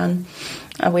time around,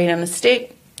 I weaned on a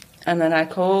stick. And then I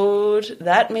called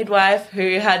that midwife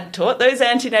who had taught those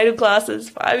antenatal classes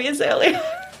 5 years earlier.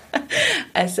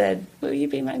 I said, will you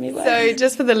be my midwife? So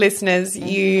just for the listeners,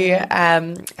 you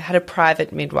had a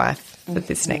private midwife for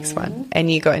this next one,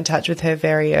 and you got in touch with her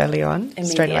very early on,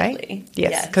 straight away?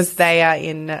 Yes, because they are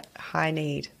in high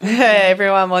need.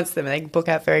 Everyone wants them. They can book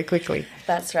out very quickly.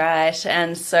 That's right.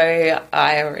 And so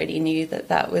I already knew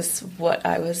that was what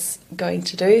I was going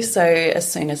to do. So as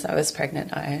soon as I was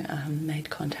pregnant, I made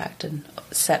contact and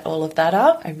set all of that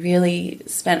up. I really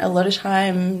spent a lot of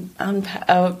time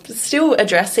still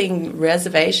addressing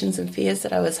reservations and fears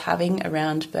that I was having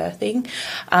around birthing.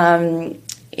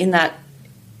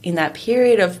 In that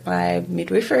period of my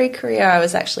midwifery career, I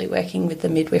was actually working with the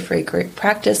Midwifery Group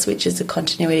Practice, which is a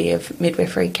continuity of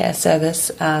midwifery care service,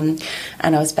 and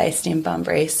I was based in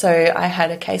Bunbury. So I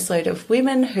had a caseload of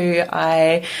women who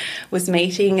I was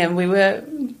meeting, and we were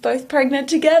both pregnant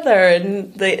together,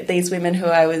 and these women who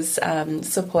I was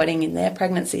supporting in their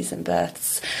pregnancies and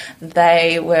births,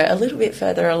 they were a little bit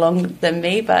further along than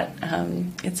me, but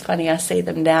it's funny, I see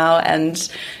them now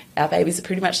and our babies are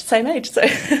pretty much the same age, so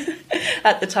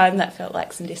at the time that felt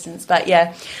like some distance. But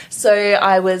yeah, so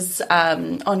I was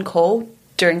on call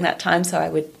during that time, so I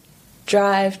would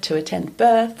drive to attend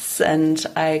births, and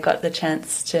I got the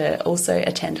chance to also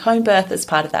attend home birth as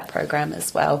part of that program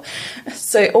as well.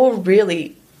 So all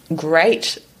really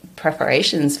great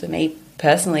preparations for me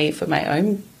personally for my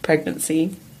own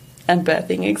pregnancy and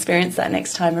birthing experience that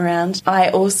next time around. I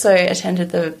also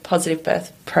attended the Positive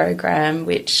Birth program,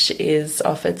 which is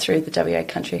offered through the WA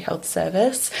Country Health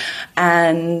Service,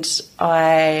 and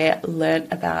I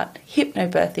learnt about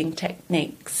hypnobirthing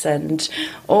techniques and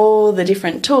all the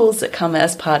different tools that come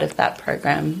as part of that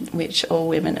program, which all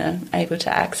women are able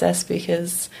to access,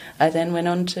 because I then went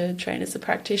on to train as a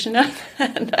practitioner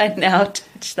and I now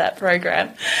teach that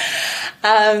program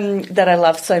that I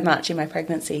love so much in my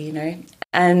pregnancy, you know.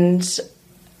 And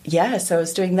yeah, so I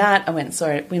was doing that. I went and saw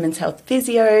a women's health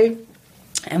physio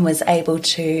and was able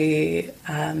to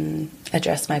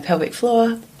address my pelvic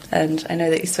floor. And I know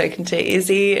that you've spoken to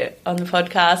Izzy on the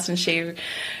podcast, and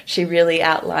she really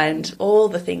outlined all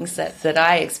the things that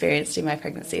I experienced in my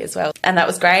pregnancy as well. And that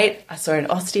was great. I saw an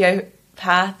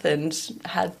osteopath and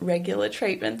had regular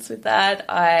treatments with that.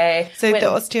 The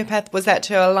osteopath, was that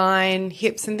to align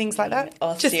hips and things like that?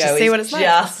 Osteo just to see what it's like.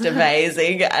 Just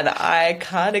amazing, and I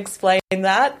can't explain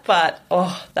that, but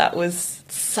that was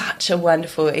such a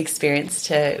wonderful experience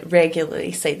to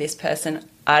regularly see this person.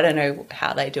 I don't know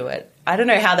how they do it. I don't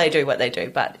know how they do what they do,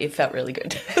 but it felt really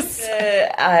good.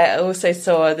 I also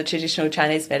saw the traditional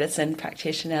Chinese medicine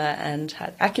practitioner and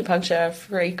had acupuncture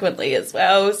frequently as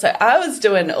well. So I was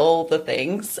doing all the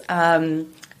things. I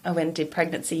went and did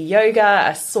pregnancy yoga.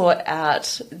 I sought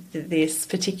out this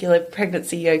particular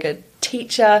pregnancy yoga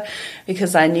teacher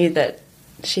because I knew that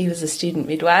she was a student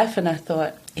midwife, and I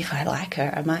thought, if I like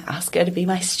her, I might ask her to be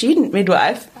my student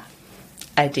midwife.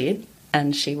 I did.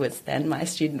 And she was then my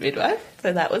student midwife,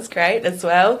 so that was great as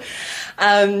well.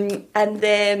 And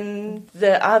then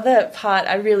the other part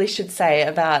I really should say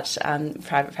about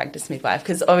private practice midwife,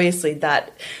 because obviously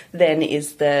that then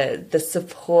is the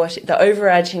support, the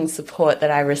overarching support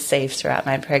that I received throughout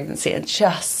my pregnancy, and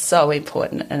just so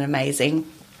important and amazing.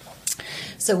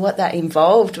 So what that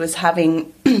involved was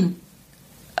having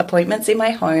appointments in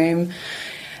my home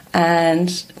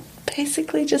and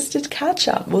basically just to catch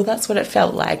up. Well, that's what it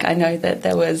felt like. I know that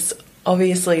there was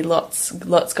obviously lots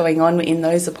going on in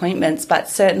those appointments, but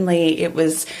certainly it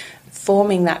was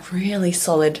forming that really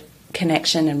solid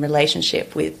connection and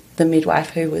relationship with the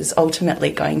midwife who was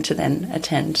ultimately going to then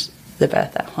attend the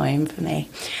birth at home for me.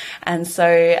 And so,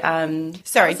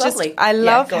 I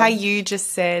love how you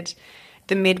just said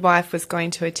the midwife was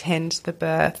going to attend the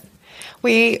birth.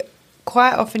 We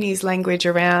quite often use language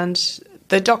around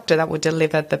the doctor that will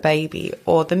deliver the baby,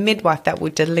 or the midwife that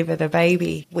will deliver the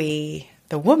baby.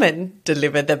 The woman,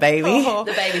 deliver the baby. Oh,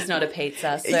 the baby's not a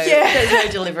pizza, so there's no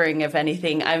delivering of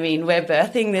anything. I mean, we're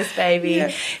birthing this baby.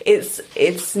 Yeah.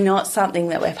 It's not something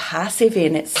that we're passive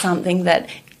in. It's something that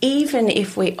even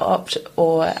if we opt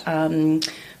or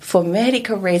for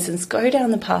medical reasons go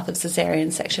down the path of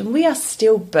caesarean section, we are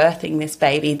still birthing this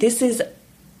baby. This is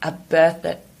a birth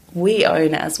that we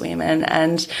own as women,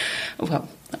 and well,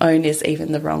 own is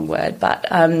even the wrong word, but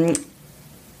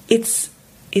it's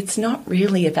not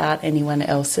really about anyone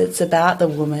else. It's about the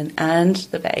woman and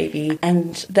the baby,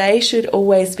 and they should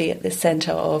always be at the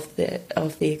centre of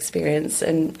the experience,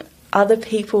 and other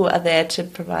people are there to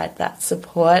provide that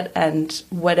support, and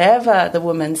whatever the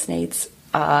woman's needs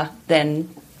are,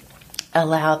 then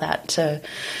allow that to,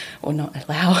 or not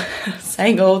allow,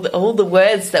 saying all the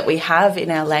words that we have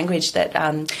in our language that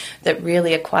that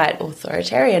really are quite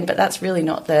authoritarian, but that's really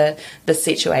not the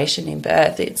situation in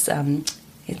birth. It's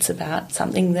about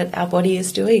something that our body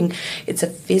is doing. It's a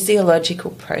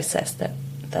physiological process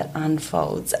that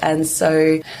unfolds, and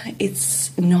so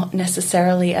it's not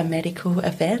necessarily a medical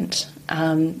event.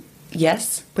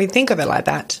 Yes, we think of it like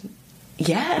that.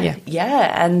 Yeah.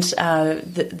 And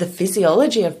the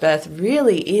physiology of birth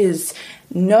really is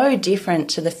no different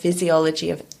to the physiology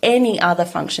of any other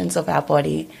functions of our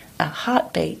body. Our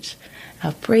heartbeat,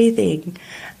 our breathing,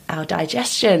 our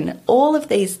digestion, all of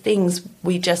these things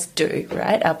we just do,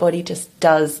 right? Our body just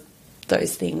does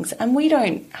those things. And we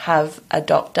don't have a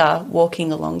doctor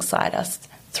walking alongside us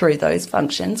through those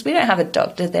functions. We don't have a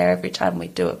doctor there every time we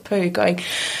do a poo going,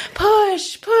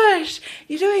 push,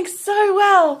 you're doing so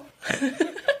well.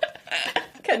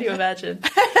 Can you imagine?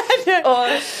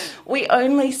 Or we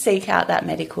only seek out that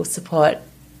medical support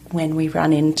when we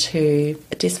run into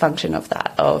a dysfunction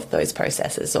of those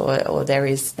processes, or there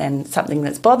is then something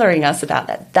that's bothering us about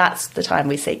that, that's the time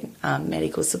we seek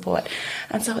medical support.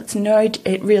 And so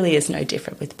it really is no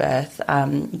different with birth.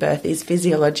 Birth is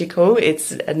physiological.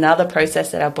 It's another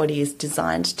process that our body is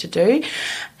designed to do.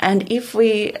 And if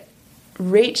we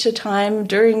reach a time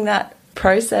during that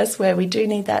process where we do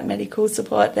need that medical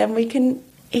support, then we can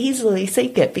easily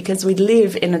seek it, because we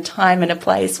live in a time and a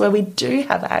place where we do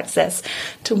have access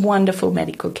to wonderful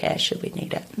medical care should we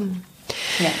need it.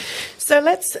 Yeah. So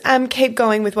let's keep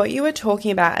going with what you were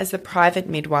talking about as a private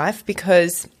midwife,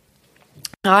 because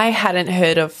I hadn't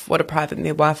heard of what a private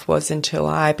midwife was until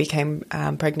I became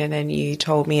pregnant and you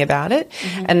told me about it.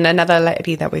 Mm-hmm. And another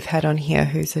lady that we've had on here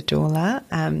who's a doula,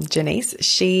 Janice,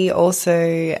 she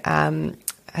also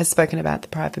has spoken about the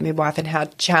private midwife and how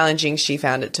challenging she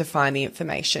found it to find the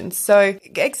information. So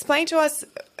explain to us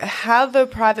how the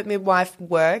private midwife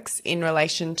works in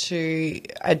relation to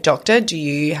a doctor. Do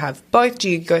you have both? Do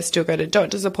you still go to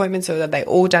doctor's appointments, or are they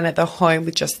all done at the home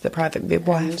with just the private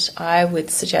midwife? And I would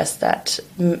suggest that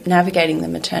navigating the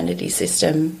maternity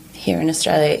system here in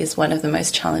Australia is one of the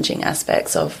most challenging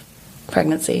aspects of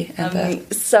pregnancy and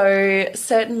birth. So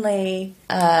certainly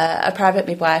a private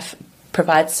midwife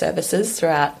provides services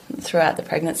throughout the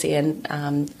pregnancy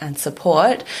and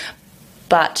support,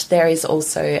 but there is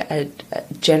also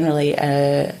generally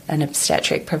an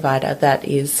obstetric provider that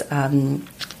is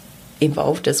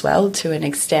involved as well to an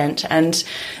extent. And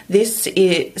this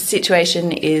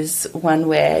situation is one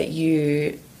where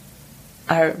you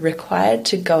are required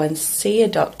to go and see a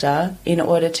doctor in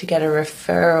order to get a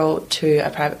referral to a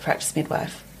private practice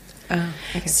midwife. Oh,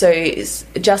 okay. So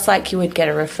just like you would get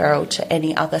a referral to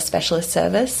any other specialist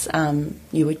service,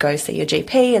 you would go see your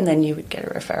GP and then you would get a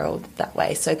referral that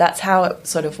way. So that's how it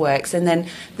sort of works. And then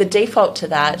the default to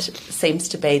that seems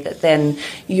to be that then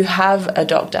you have a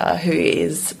doctor who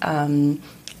is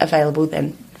available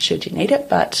then should you need it,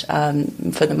 but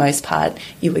for the most part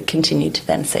you would continue to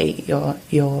then see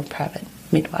your private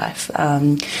midwife.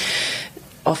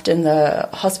 Often the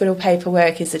hospital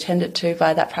paperwork is attended to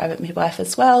by that private midwife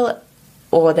as well,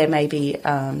 or there may be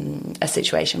a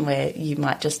situation where you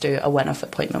might just do a one-off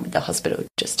appointment with the hospital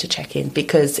just to check in,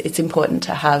 because it's important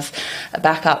to have a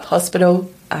backup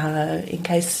hospital in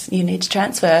case you need to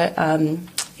transfer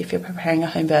if you're preparing a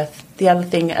home birth. The other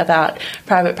thing about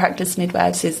private practice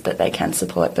midwives is that they can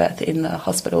support birth in the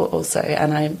hospital also,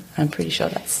 and I'm pretty sure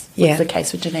that's the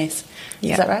case with Janice.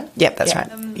 Yeah. Is that right? Yep, that's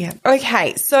right. Yeah.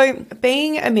 Okay, so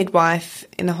being a midwife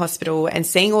in the hospital and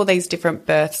seeing all these different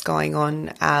births going on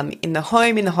in the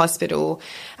home, in the hospital,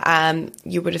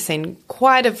 you would have seen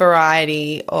quite a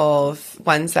variety of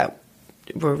ones that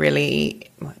were really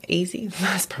easy.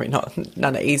 That's probably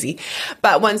none are easy,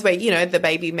 but ones where, the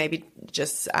baby maybe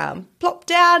just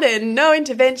plopped out and no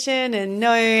intervention and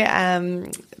no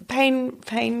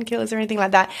painkillers or anything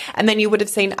like that. And then you would have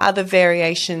seen other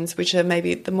variations, which are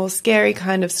maybe the more scary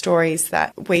kind of stories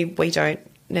that we don't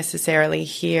necessarily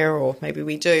hear, or maybe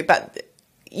we do, but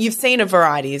you've seen a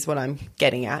variety is what I'm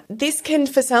getting at. This can,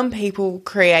 for some people,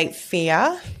 create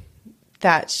fear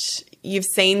that you've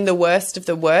seen the worst of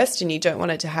the worst and you don't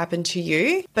want it to happen to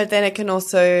you. But then it can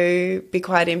also be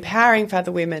quite empowering for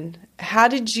other women. How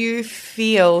did you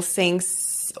feel seeing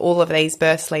all of these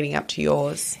births leading up to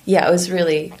yours? Yeah, I was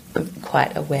really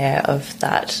quite aware of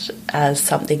that as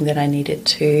something that I needed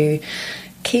to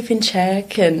keep in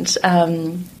check. And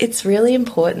it's really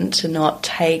important to not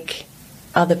take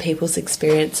other people's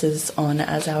experiences on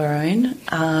as our own.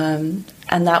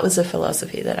 And that was a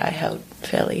philosophy that I held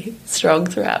fairly strong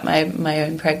throughout my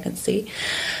own pregnancy.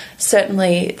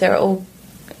 Certainly,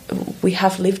 we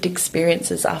have lived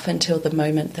experiences up until the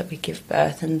moment that we give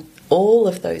birth, and all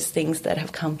of those things that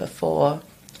have come before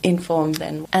inform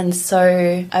then. And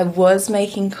so I was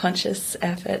making conscious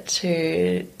effort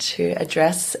to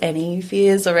address any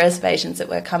fears or reservations that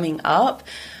were coming up,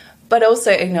 but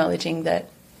also acknowledging that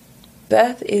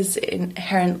birth is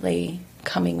inherently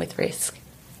coming with risk.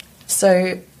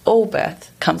 So all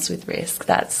birth comes with risk.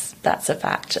 That's a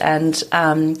fact. And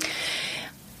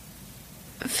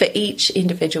for each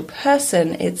individual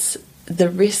person, it's the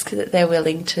risk that they're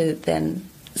willing to then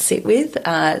sit with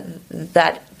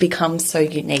that becomes so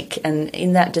unique. And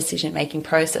in that decision-making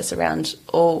process around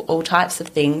all types of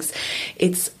things,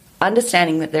 it's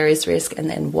understanding that there is risk and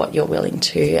then what you're willing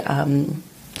to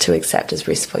accept as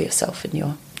risk for yourself and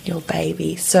your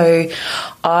baby. So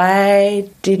I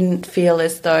didn't feel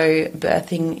as though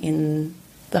birthing in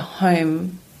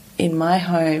my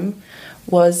home,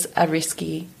 was a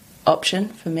risky option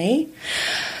for me.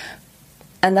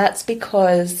 And that's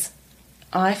because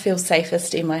I feel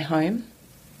safest in my home,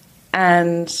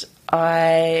 and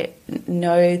I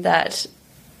know that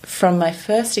from my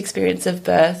first experience of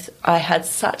birth, I had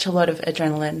such a lot of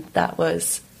adrenaline that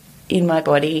was in my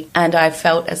body, and I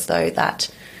felt as though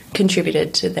that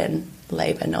contributed to then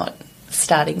labour not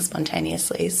starting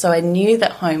spontaneously. So I knew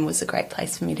that home was a great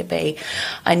place for me to be.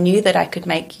 I knew that I could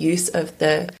make use of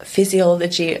the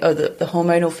physiology or the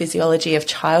hormonal physiology of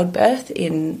childbirth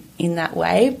in that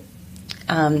way.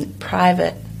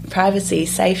 Privacy,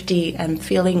 safety, and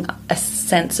feeling a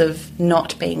sense of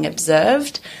not being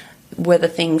observed were the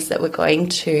things that were going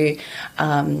to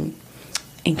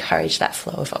encourage that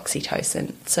flow of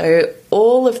oxytocin. So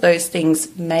all of those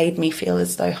things made me feel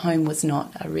as though home was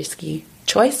not a risky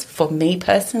choice for me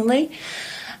personally.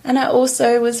 And I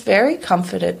also was very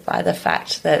comforted by the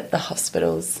fact that the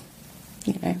hospital's,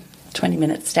 20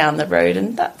 minutes down the road,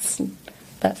 and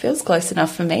that feels close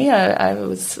enough for me. I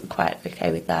was quite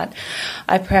okay with that.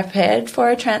 I prepared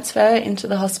for a transfer into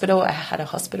the hospital. I had a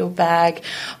hospital bag.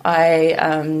 I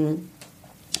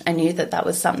knew that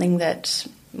was something that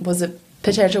was a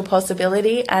potential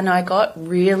possibility, and I got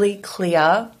really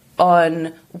clear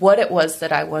on what it was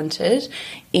that I wanted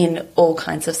in all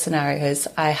kinds of scenarios.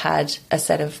 I had a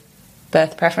set of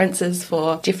birth preferences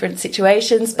for different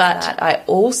situations, but I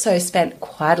also spent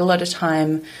quite a lot of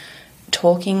time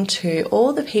talking to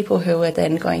all the people who were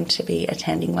then going to be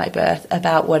attending my birth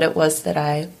about what it was that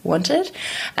I wanted.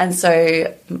 And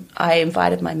so I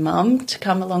invited my mum to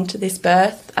come along to this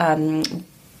birth.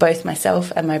 Both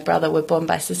myself and my brother were born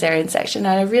by cesarean section,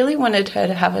 and I really wanted her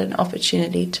to have an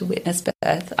opportunity to witness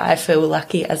birth. I feel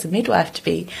lucky as a midwife to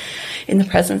be in the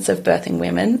presence of birthing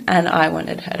women, and I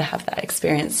wanted her to have that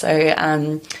experience. So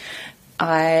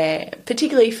I,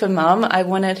 particularly for Mum, I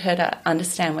wanted her to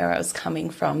understand where I was coming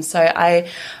from. So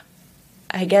I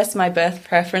guess my birth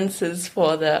preferences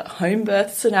for the home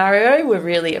birth scenario were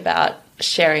really about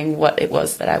sharing what it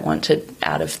was that I wanted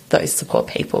out of those support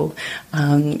people.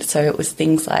 So it was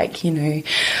things like,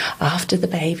 after the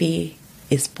baby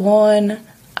is born,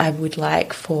 I would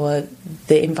like for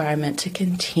the environment to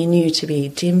continue to be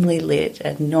dimly lit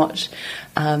and not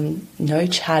no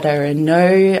chatter and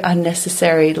no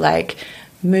unnecessary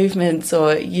movements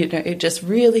or, just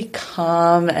really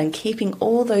calm, and keeping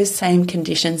all those same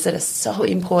conditions that are so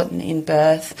important in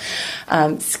birth,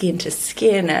 skin to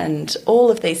skin and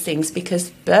all of these things, because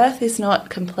birth is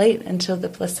not complete until the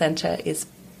placenta is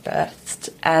birthed.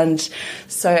 And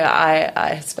so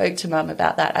I spoke to Mum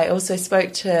about that. I also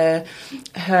spoke to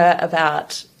her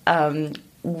about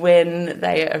when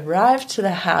they arrived to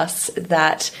the house,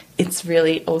 that it's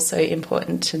really also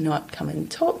important to not come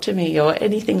and talk to me or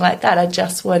anything like that. I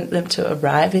just want them to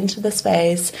arrive into the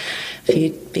space, a few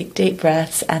big deep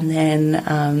breaths, and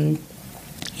then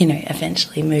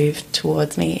eventually move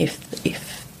towards me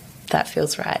if that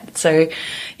feels right. So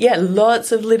yeah,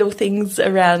 lots of little things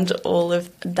around all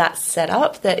of that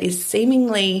setup that is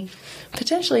seemingly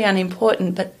potentially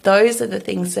unimportant, but those are the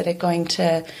things that are going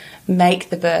to make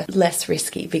the birth less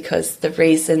risky, because the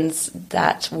reasons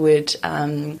that would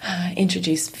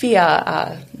introduce fear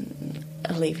are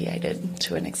alleviated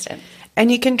to an extent.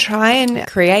 And you can try and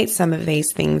create some of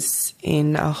these things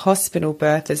in a hospital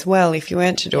birth as well if you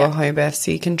weren't to do a home birth.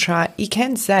 So you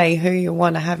can say who you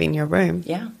want to have in your room.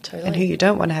 Yeah, totally. And who you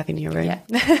don't want to have in your room.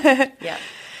 Yeah. Yeah.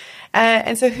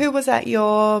 And so who was at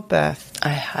your birth? I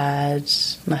had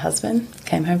my husband,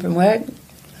 came home from work,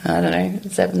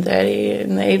 7:30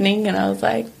 in the evening, and I was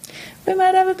like, we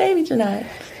might have a baby tonight.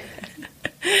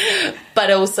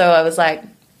 But also I was like,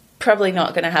 probably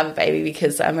not going to have a baby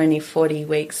because I'm only 40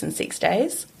 weeks and 6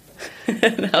 days.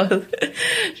 And I was,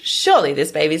 surely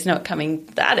this baby's not coming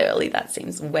that early. That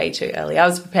seems way too early. I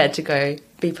was prepared to go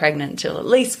be pregnant until at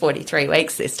least 43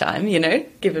 weeks this time,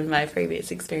 given my previous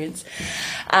experience.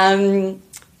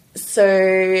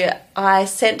 So I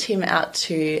sent him out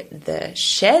to the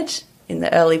shed in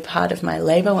the early part of my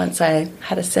labour once I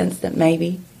had a sense that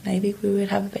maybe we would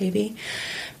have a baby,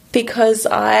 because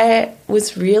I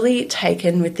was really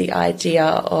taken with the idea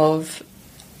of,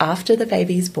 after the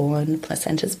baby's born,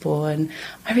 placenta's born,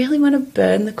 I really want to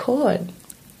burn the cord.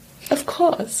 Of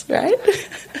course, right?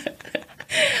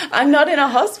 I'm not in a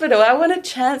hospital. I want a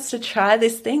chance to try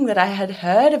this thing that I had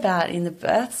heard about in the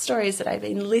birth stories that I've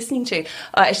been listening to.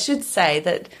 I should say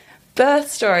that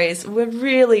birth stories were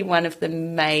really one of the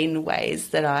main ways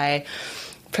that I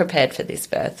prepared for this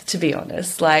birth, to be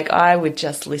honest. I would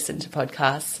just listen to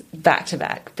podcasts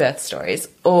back-to-back, birth stories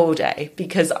all day,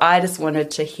 because I just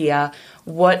wanted to hear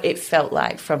what it felt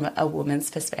like from a woman's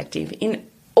perspective in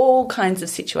all kinds of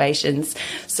situations,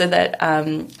 so that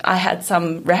I had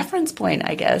some reference point,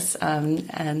 I guess,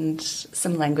 and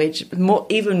some language,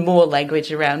 even more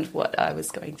language around what I was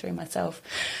going through myself.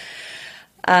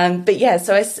 But yeah,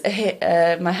 so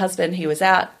my husband, he was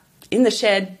out in the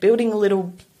shed building a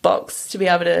little box to be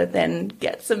able to then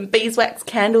get some beeswax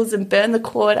candles and burn the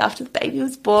cord after the baby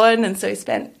was born. And so he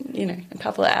spent, a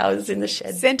couple of hours in the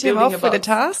shed. Sent him off with a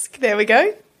task. There we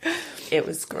go. It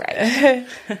was great.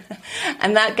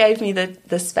 And that gave me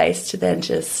the space to then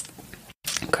just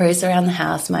cruise around the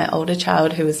house. My older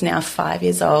child, who was now 5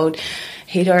 years old,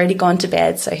 he'd already gone to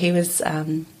bed, so he was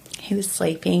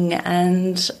sleeping,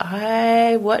 and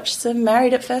I watched some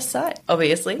Married at First Sight,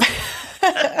 obviously. Okay.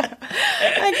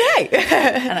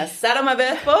 And I sat on my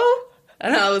birth ball,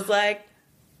 and I was like,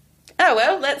 oh,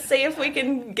 well, let's see if we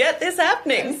can get this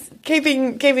happening.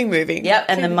 Keeping moving. Yep,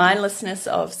 and the mindlessness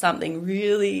of something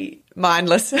really...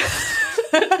 Mindless.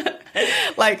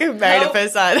 Like Married at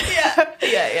First Sight.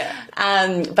 Yeah.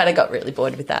 But I got really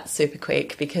bored with that super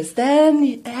quick, because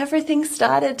then everything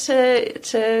started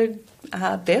to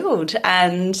build,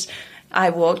 and I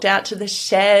walked out to the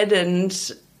shed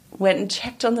and went and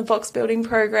checked on the box building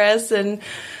progress, and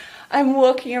I'm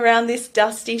walking around this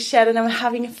dusty shed and I'm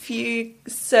having a few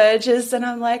surges, and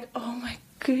I'm like, oh my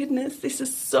goodness, this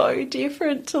is so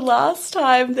different to last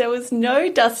time. There was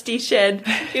no dusty shed.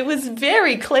 It was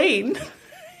very clean.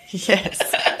 Yes,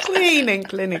 clean and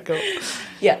clinical.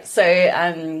 Yeah, so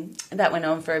that went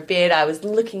on for a bit. I was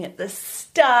looking at the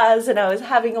stars and I was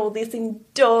having all these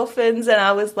endorphins, and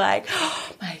I was like,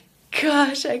 oh my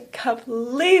gosh, I can't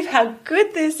believe how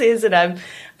good this is. And I'm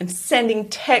sending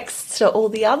texts to all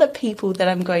the other people that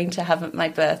I'm going to have at my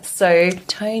birth. So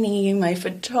Tony, my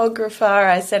photographer,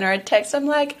 I sent her a text. I'm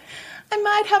like, I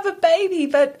might have a baby,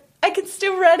 but I can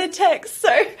still write a text,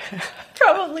 so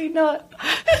probably not.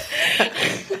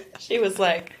 She was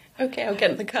like, okay, I'll get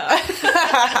in the car.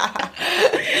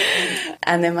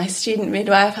 And then my student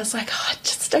midwife, I was like, I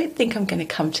just don't think I'm going to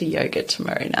come to yoga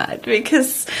tomorrow night,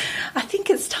 because I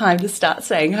think it's time to start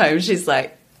staying home. She's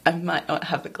like, I might not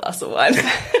have a glass of wine.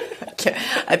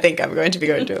 I think I'm going to be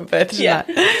going to a birth tonight.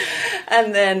 Yeah.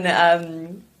 And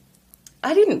then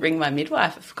I didn't ring my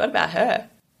midwife. I forgot about her.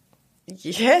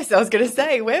 Yes, I was going to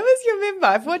say, where was your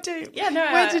midwife? When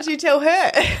did you tell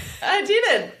her? I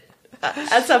didn't.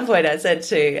 At some point I said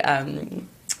to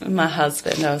my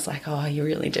husband, I was like, oh, you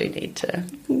really do need to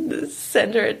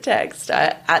send her a text.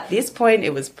 At this point,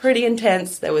 it was pretty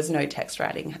intense. There was no text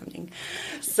writing happening.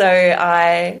 So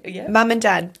Mum and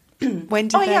Dad, when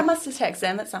did they... I must have texted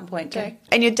them at some point too. Okay.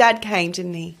 And your dad came,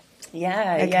 didn't he?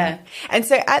 Yeah, okay. yeah. And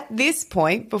so at this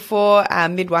point, before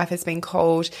midwife has been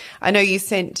called, I know you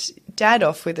sent Dad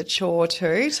off with a chore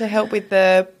too to help with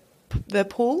the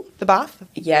pool, the bath?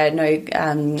 Yeah, no,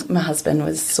 my husband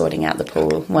was sorting out the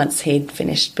pool once he'd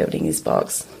finished building his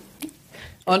box.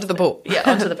 Onto the pool. Yeah,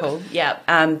 onto the pool, yeah.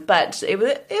 But it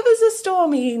was a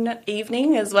stormy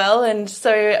evening as well, and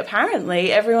so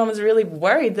apparently everyone was really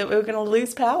worried that we were going to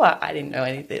lose power. I didn't know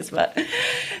any of this, but...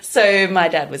 So my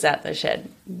dad was at the shed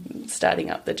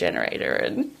starting up the generator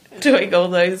and doing all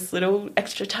those little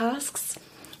extra tasks.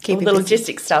 All the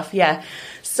logistic stuff, yeah.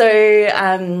 So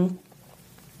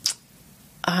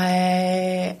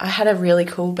I had a really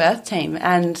cool birth team,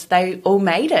 and they all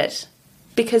made it,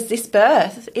 because this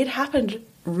birth, it happened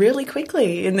really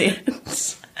quickly in the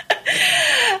end.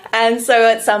 And so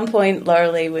at some point,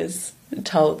 Lauralee was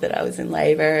told that I was in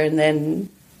labour, and then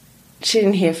she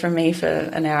didn't hear from me for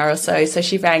an hour or so, so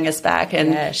she rang us back,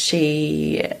 and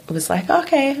she was like,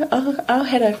 okay, I'll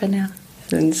head over now.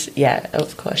 And yeah,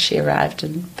 of course she arrived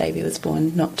and baby was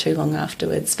born not too long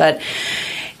afterwards. But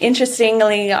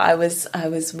interestingly, I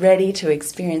was ready to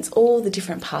experience all the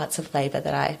different parts of labour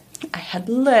that I had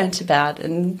learnt about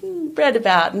and read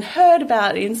about and heard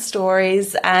about in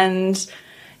stories, and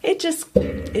it just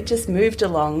moved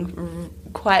along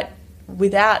quite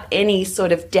without any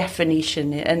sort of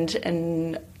definition,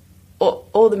 and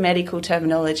all the medical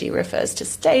terminology refers to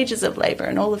stages of labour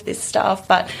and all of this stuff,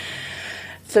 but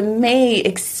for me,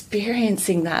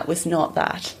 experiencing that was not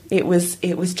that. It was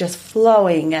just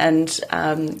flowing, and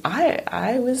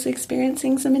I was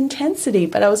experiencing some intensity,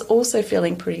 but I was also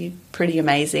feeling pretty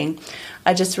amazing.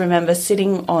 I just remember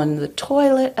sitting on the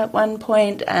toilet at one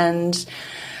point, and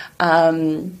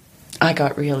I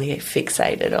got really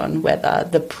fixated on whether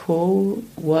the pool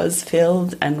was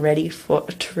filled and ready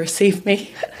to receive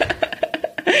me.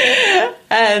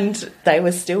 And they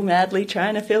were still madly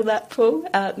trying to fill that pool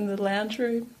out in the lounge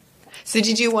room. So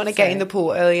did you want to get in the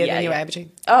pool earlier than you were able to?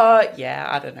 Oh, yeah,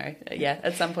 I don't know. Yeah,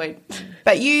 at some point.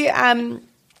 But you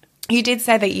did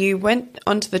say that you went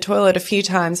onto the toilet a few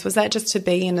times. Was that just to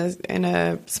be in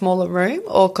a smaller room,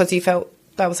 or because you felt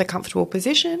that was a comfortable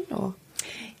position, or?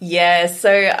 Yeah,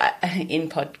 so in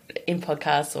in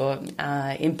podcasts or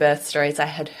in birth stories, I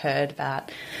had heard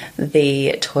about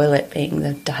the toilet being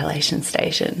the dilation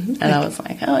station. And I was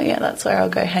like, oh, yeah, that's where I'll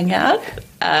go hang out.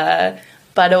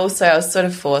 But also I was sort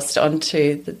of forced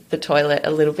onto the toilet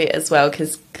a little bit as well,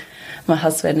 because my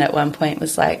husband at one point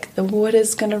was like, the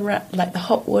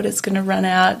hot water's going to run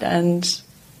out and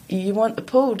you want the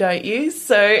pool, don't you?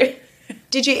 So...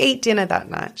 Did you eat dinner that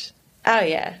night? Oh,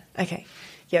 yeah. Okay.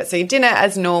 Yeah, so dinner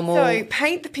as normal. So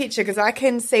paint the picture, because I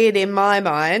can see it in my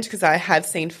mind, because I have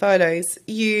seen photos.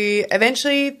 You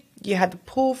had the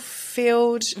pool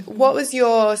filled. Mm-hmm. What was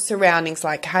your surroundings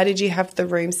like? How did you have the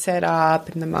room set up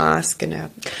and the mask?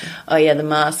 Oh, yeah, the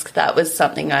mask. That was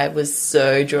something I was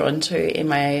so drawn to in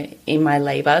my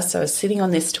labour. So I was sitting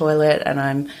on this toilet and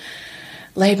I'm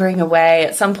labouring away.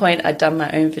 At some point I'd done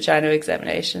my own vaginal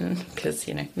examination because,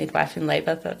 midwife in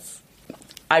labour,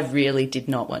 I really did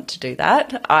not want to do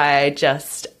that. I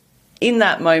just, in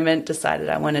that moment, decided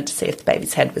I wanted to see if the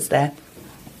baby's head was there.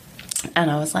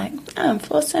 And I was like,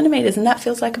 4 centimetres, and that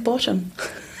feels like a bottom.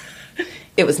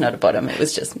 It was not a bottom, it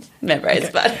was just membranes.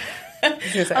 Okay. But I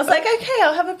was like, okay,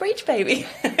 I'll have a breech baby.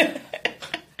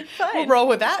 Fine. We'll roll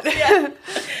with that. Yeah.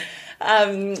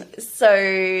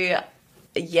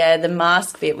 Yeah, the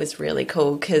mask bit was really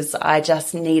cool because I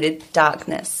just needed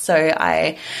darkness. So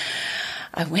I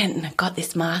went and I got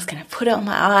this mask and I put it on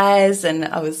my eyes and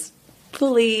I was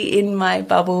fully in my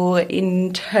bubble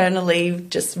internally,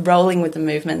 just rolling with the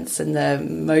movements and the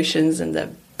motions and the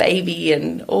baby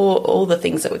and all the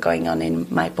things that were going on in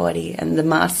my body, and the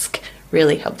mask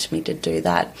really helped me to do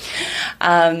that.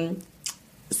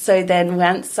 So then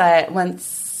once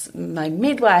my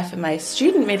midwife and my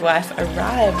student midwife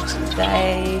arrived,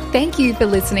 Thank you for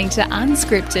listening to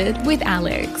Unscripted with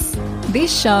Alex.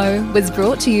 This show was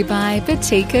brought to you by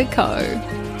Batika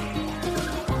Co.